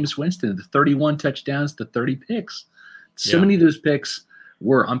rid of Jameis Winston, the 31 touchdowns to 30 picks. So many of those picks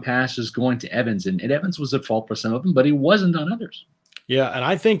were on passes going to Evans, and Evans was at fault for some of them, but he wasn't on others. Yeah, and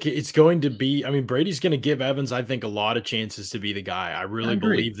I think it's going to be – I mean, Brady's going to give Evans, I think, a lot of chances to be the guy. I really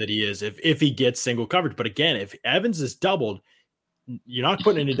believe that he is if he gets single coverage. But again, if Evans is doubled, you're not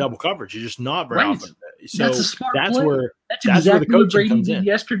putting any double coverage. You're just not very often. So that's a smart play. That's exactly where the coaching Brady comes did in.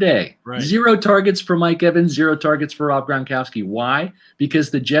 Yesterday. Right. 0 targets for Mike Evans, 0 targets for Rob Gronkowski. Why?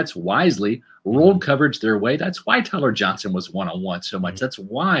 Because the Jets wisely rolled coverage their way. That's why Tyler Johnson was one-on-one so much. That's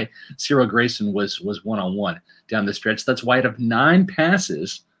why Cyril Grayson was one-on-one down the stretch. That's why out of 9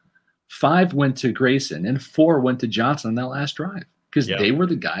 passes, 5 went to Grayson and 4 went to Johnson on that last drive. because they were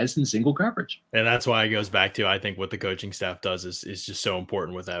the guys in single coverage. And that's why it goes back to, I think what the coaching staff does is just so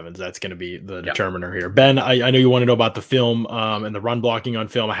important with Evans. That's going to be the determiner here. Ben, I know you want to know about the film and the run blocking on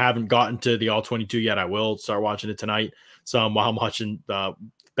film. I haven't gotten to the all 22 yet. I will start watching it tonight. So while I'm watching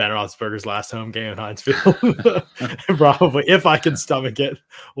Ben Roethlisberger's last home game in Heinz Field, probably, if I can stomach it,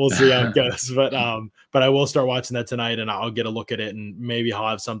 we'll see how it goes. But I will start watching that tonight, and I'll get a look at it, and maybe I'll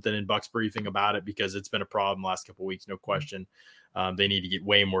have something in Buck's briefing about it, because it's been a problem the last couple of weeks, no question. They need to get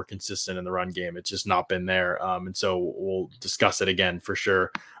way more consistent in the run game. It's just not been there. And so we'll discuss it again for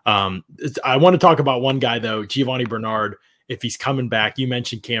sure. I want to talk about one guy, though, Giovanni Bernard. If he's coming back, you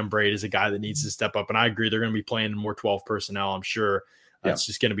mentioned Cam Brate is a guy that needs to step up. And I agree, they're going to be playing more 12 personnel, I'm sure. It's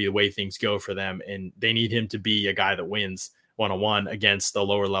just going to be the way things go for them. And they need him to be a guy that wins one-on-one against the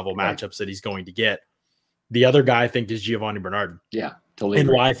lower level matchups that he's going to get. The other guy I think is Giovanni Bernard. Yeah, totally. And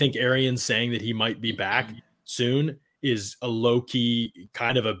why I think Arians saying that he might be back soon is a low-key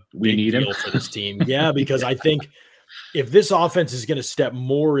kind of a big deal for this team. Yeah, because I think if this offense is going to step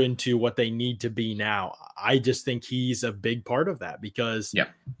more into what they need to be now, I just think he's a big part of that, because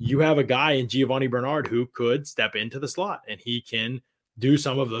you have a guy in Giovanni Bernard who could step into the slot, and he can do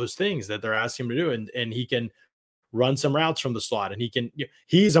some of those things that they're asking him to do. And he can run some routes from the slot, and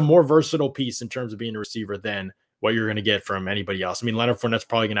he's a more versatile piece in terms of being a receiver than what you're going to get from anybody else. I mean, Leonard Fournette's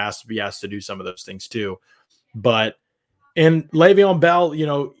probably going to be asked to do some of those things too, and Le'Veon Bell,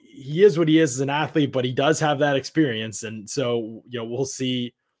 he is what he is as an athlete, but he does have that experience. And so, we'll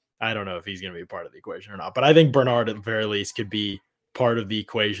see. I don't know if he's going to be a part of the equation or not, but I think Bernard at the very least could be part of the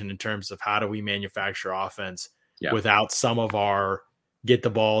equation in terms of how do we manufacture offense without some of our get the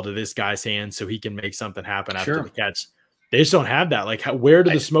ball to this guy's hands so he can make something happen after the catch. They just don't have that. Like, where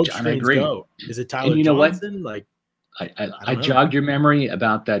do the smoke screens go? Is it Tyler Johnson? Like, I jogged your memory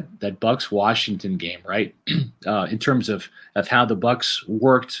about that Bucks Washington game, right? In terms of how the Bucks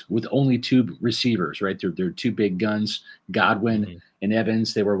worked with only two receivers, right? They're two big guns, Godwin and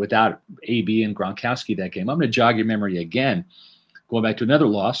Evans. They were without AB and Gronkowski that game. I'm going to jog your memory again. Going back to another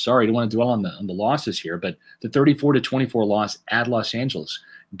loss. Sorry, I don't want to dwell on the losses here, but the 34-24 loss at Los Angeles.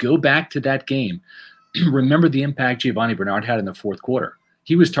 Go back to that game. Remember the impact Giovanni Bernard had in the fourth quarter.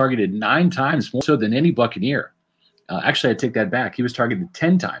 He was targeted 9 times more so than any Buccaneer. Actually, I take that back. He was targeted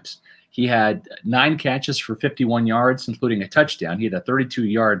 10 times. He had 9 catches for 51 yards, including a touchdown. He had a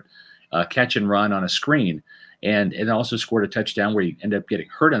 32-yard catch and run on a screen, and also scored a touchdown where he ended up getting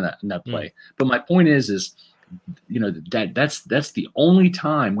hurt in that play. But my point is that's the only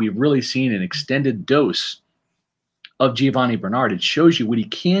time we've really seen an extended dose of Giovanni Bernard. It shows you what he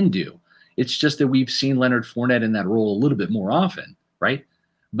can do. It's just that we've seen Leonard Fournette in that role a little bit more often, right?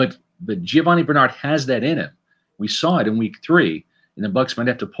 But Giovanni Bernard has that in him. We saw it in week 3, and the Bucs might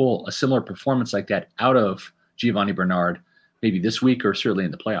have to pull a similar performance like that out of Giovanni Bernard, maybe this week or certainly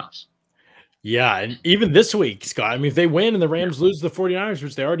in the playoffs. Yeah, and even this week, Scott, I mean, if they win and the Rams lose to the 49ers,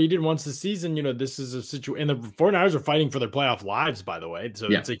 which they already did once this season, this is a situation. And the 49ers are fighting for their playoff lives, by the way. So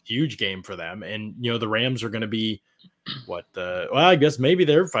it's a huge game for them. And, the Rams are going to be I guess maybe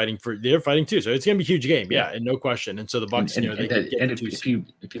they're fighting too. So it's going to be a huge game. Yeah, and no question. And so the Bucs, if you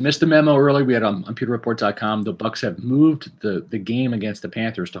missed the memo earlier, we had on PeterReport.com, the Bucs have moved the game against the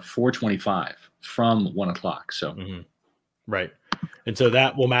Panthers to 4:25 from 1:00. So, right. And so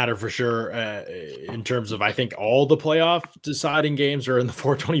that will matter for sure in terms of, I think all the playoff deciding games are in the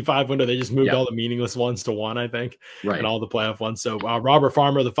 4:25 window. They just moved all the meaningless ones to 1, I think, and all the playoff ones. So Robert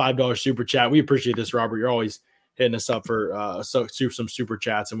Farmer, the $5 super chat. We appreciate this, Robert. You're always hitting us up for some super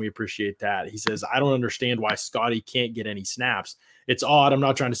chats, and we appreciate that. He says, I don't understand why Scotty can't get any snaps. It's odd. I'm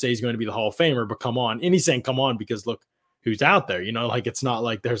not trying to say he's going to be the Hall of Famer, but come on. And he's saying, come on, because look who's out there. It's not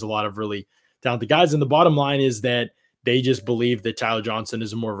like there's a lot of really talented guys. And the bottom line is that they just believe that Tyler Johnson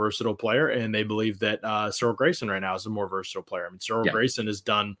is a more versatile player, and they believe that Cyril Grayson right now is a more versatile player. I mean, Cyril Grayson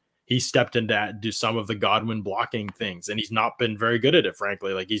he stepped into do some of the Godwin blocking things, and he's not been very good at it,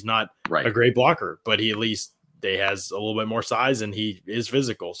 frankly. Like, he's not a great blocker, but he at least has a little bit more size, and he is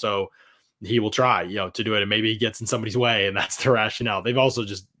physical. So he will try, to do it, and maybe he gets in somebody's way, and that's the rationale. They've also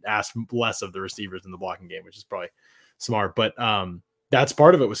just asked less of the receivers in the blocking game, which is probably smart. But that's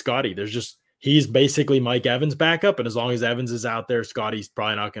part of it with Scotty. He's basically Mike Evans' backup, and as long as Evans is out there, Scotty's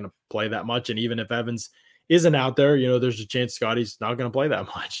probably not going to play that much. And even if Evans isn't out there, there's a chance Scotty's not going to play that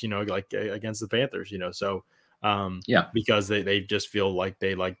much, like against the Panthers, So because they just feel like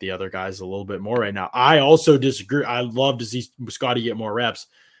they like the other guys a little bit more right now. I also disagree. I love to see Scotty get more reps,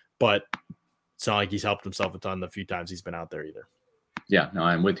 but it's not like he's helped himself a ton the few times he's been out there either. Yeah, no,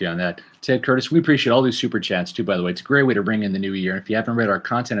 I'm with you on that. Ted Curtis, we appreciate all these super chats too, by the way. It's a great way to bring in the new year. If you haven't read our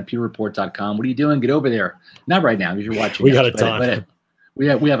content at pewterreport.com, what are you doing? Get over there. Not right now because you're watching. We got a ton. But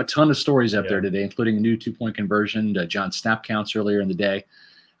we have a ton of stories up there today, including a new 2-point conversion, John snap counts earlier in the day.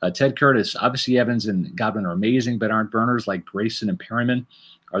 Ted Curtis, obviously Evans and Godwin are amazing, but aren't burners like Grayson and Perryman.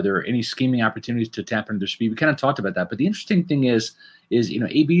 Are there any scheming opportunities to tap into their speed? We kind of talked about that. But the interesting thing is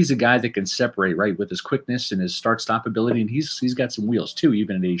AB is a guy that can separate, right, with his quickness and his start-stop ability, and he's got some wheels too,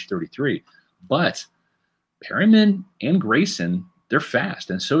 even at age 33. But Perryman and Grayson, they're fast,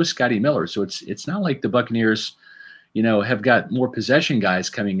 and so is Scotty Miller. So it's not like the Buccaneers, have got more possession guys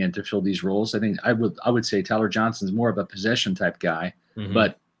coming in to fill these roles. I think I would say Tyler Johnson's more of a possession type guy,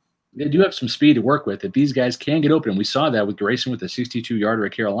 but they do have some speed to work with. If these guys can get open, we saw that with Grayson with a 62-yarder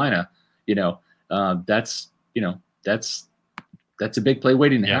at Carolina. That's a big play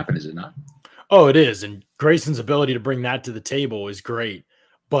waiting to happen, is it not? Oh, it is. And Grayson's ability to bring that to the table is great.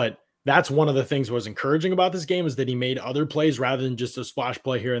 But that's one of the things that was encouraging about this game is that he made other plays rather than just a splash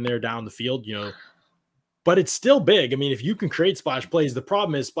play here and there down the field, But it's still big. I mean, if you can create splash plays, the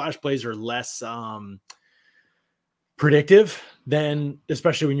problem is splash plays are less predictive than,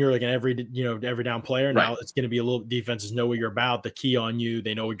 especially when you're like an every down player. Now it's going to be a little, defenses know what you're about, the key on you,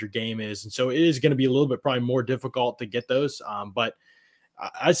 they know what your game is. And so it is going to be a little bit probably more difficult to get those. But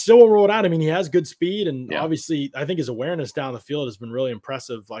I still will roll it out. I mean, he has good speed, and obviously I think his awareness down the field has been really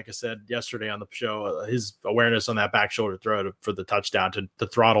impressive. Like I said yesterday on the show, his awareness on that back shoulder throw for the touchdown to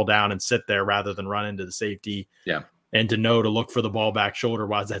throttle down and sit there rather than run into the safety. Yeah. And to know to look for the ball back shoulder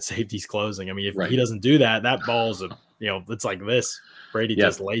while that safety's closing. I mean, if he doesn't do that, that ball's it's like this. Brady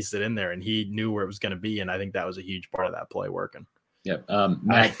just laced it in there, and he knew where it was going to be. And I think that was a huge part of that play working. Yep.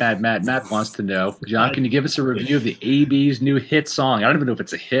 Matt wants to know, John, can you give us a review of the AB's new hit song? I don't even know if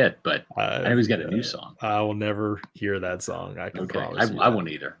it's a hit, but I know he's got a new song. I will never hear that song. I can promise I won't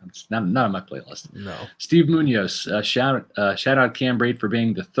either. It's not on my playlist. No. Steve Munoz, shout out Cam Brate for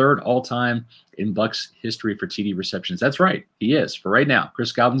being the third all-time in Bucs history for TD receptions. That's right. He is for right now.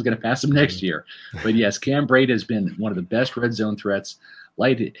 Chris Godwin's going to pass him next year. But yes, Cam Brate has been one of the best red zone threats.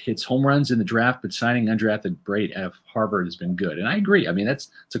 Light hits home runs in the draft, but signing undrafted Brate out of Harvard has been good. And I agree. I mean,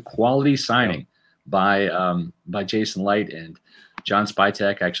 it's a quality signing by Jason Light and John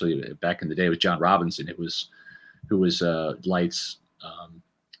Spytek. Actually, back in the day with John Robinson, who was Light's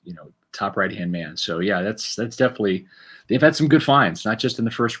top right-hand man. So yeah, that's definitely, they've had some good finds, not just in the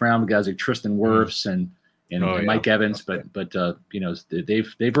first round with guys like Tristan Wirfs and Mike Evans, but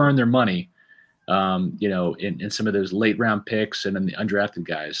they've earned their money. In some of those late round picks and then the undrafted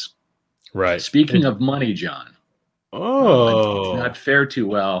guys. Right. Speaking of money, John. It's not fare too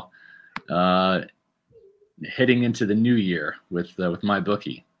well heading into the new year with my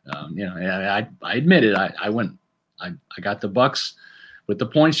bookie. I admit it. I got the Bucs with the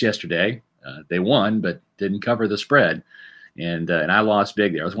points yesterday. They won, but didn't cover the spread, and I lost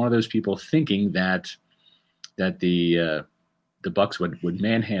big there. I was one of those people thinking that the Bucs would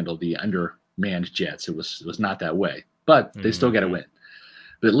manhandle the undermanned Jets. It was not that way, but they still got to win.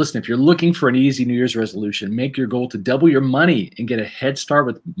 But listen, if you're looking for an easy New Year's resolution, make your goal to double your money and get a head start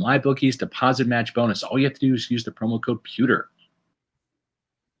with MyBookie's deposit match bonus. All you have to do is use the promo code PEWTER.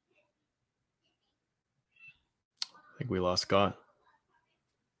 I think we lost Scott.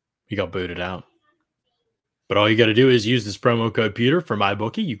 He got booted out. But all you got to do is use this promo code PEWTER for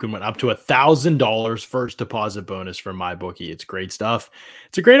MyBookie. You can win up to $1,000 first deposit bonus from MyBookie. It's great stuff.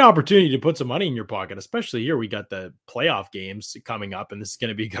 It's a great opportunity to put some money in your pocket, especially here. We got the playoff games coming up, and this is going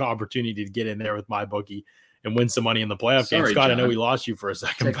to be a good opportunity to get in there with MyBookie and win some money in the playoff game. Scott, John, I know we lost you for a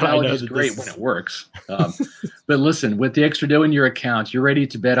second. Technology is great when it works. But listen, with the extra dough in your account, you're ready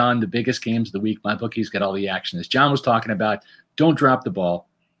to bet on the biggest games of the week. MyBookie's got all the action. As John was talking about, don't drop the ball.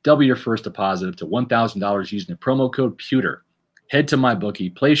 Double your first deposit up to $1,000 using the promo code PEWTER. Head to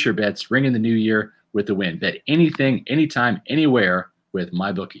MyBookie, place your bets, ring in the new year with the win. Bet anything, anytime, anywhere with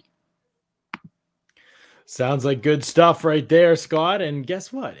MyBookie. Sounds like good stuff right there, Scott. And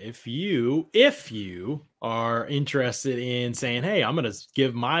guess what? If you are interested in saying, hey, I'm going to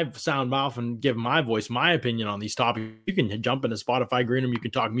give my sound mouth and give my voice, my opinion on these topics, you can jump into Spotify Green Room. You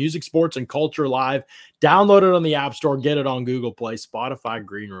can talk music, sports, and culture live. Download it on the App Store. Get it on Google Play. Spotify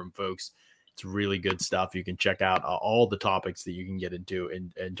Green Room, folks. It's really good stuff. You can check out all the topics that you can get into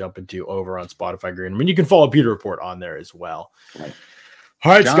and jump into over on Spotify Green Room. And you can follow Pewter Report on there as well. Right.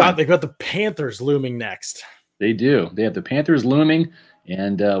 All right, John, Scott, they've got the Panthers looming next. They do. They have the Panthers looming,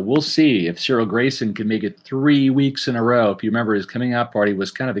 and we'll see if Cyril Grayson can make it 3 weeks in a row. If you remember, his coming out party was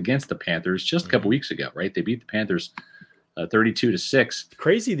kind of against the Panthers just a couple weeks ago, right? They beat the Panthers 32-6.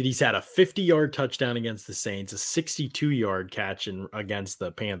 Crazy that he's had a 50-yard touchdown against the Saints, a 62-yard catch against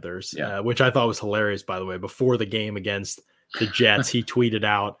the Panthers, which I thought was hilarious, by the way. Before the game against the Jets, he tweeted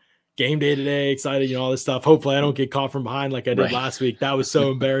out, "Game day today, excited, all this stuff. Hopefully I don't get caught from behind like I did last week." That was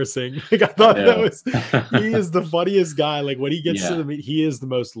so embarrassing. I thought he is the funniest guy. Like when he gets to he is the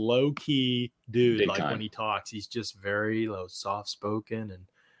most low-key dude. Big time. When he talks, he's just very low, soft-spoken and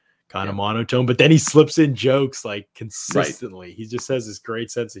kind of monotone, but then he slips in jokes like consistently. He just has this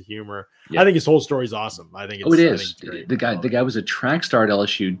great sense of humor. I think his whole story is awesome. I think it is. The guy was a track star at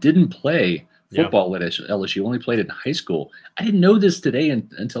LSU, didn't play football at LSU, only played in high school. I didn't know this today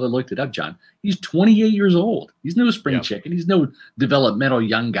until I looked it up, John. He's 28 years old. He's no spring chicken. He's no developmental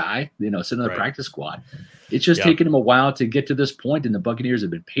young guy, sitting on the practice squad. It's just taken him a while to get to this point, and the Buccaneers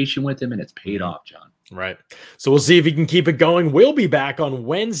have been patient with him, and it's paid off, John. Right. So we'll see if he can keep it going. We'll be back on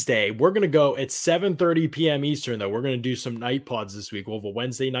Wednesday. We're going to go at 7:30 p.m. Eastern, though. We're going to do some night pods this week. We'll have a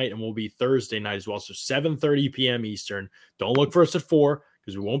Wednesday night and we'll be Thursday night as well. So 7:30 p.m. Eastern. Don't look for us at 4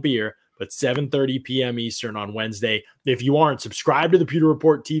 because we won't be here, but 7:30 p.m. Eastern on Wednesday. If you aren't, subscribe to the Pewter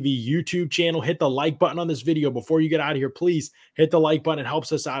Report TV YouTube channel. Hit the like button on this video before you get out of here. Please hit the like button. It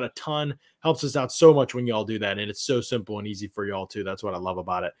helps us out a ton. Helps us out so much when y'all do that. And it's so simple and easy for y'all too. That's what I love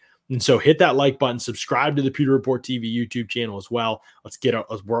about it. And so hit that like button, subscribe to the Pewter Report TV YouTube channel as well. Let's get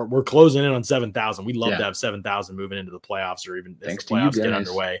we're closing in on 7,000. We'd love to have 7,000 moving into the playoffs or even as the playoffs get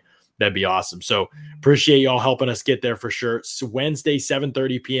underway. That'd be awesome. So appreciate y'all helping us get there for sure. So Wednesday,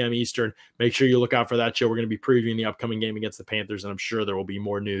 7:30 p.m. Eastern. Make sure you look out for that show. We're going to be previewing the upcoming game against the Panthers, and I'm sure there will be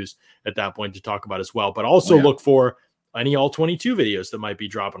more news at that point to talk about as well. But also look for any all 22 videos that might be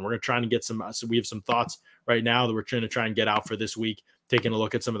dropping. We're going to try and get some. So we have some thoughts right now that we're trying to try and get out for this week, taking a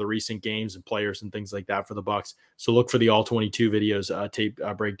look at some of the recent games and players and things like that for the Bucs. So look for the all 22 videos, tape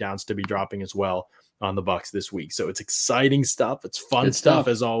breakdowns to be dropping as well on the Bucs this week. So it's exciting stuff. It's fun stuff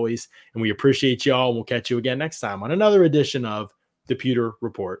as always. And we appreciate y'all. We'll catch you again next time on another edition of the Pewter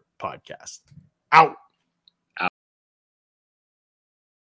Report podcast. Out.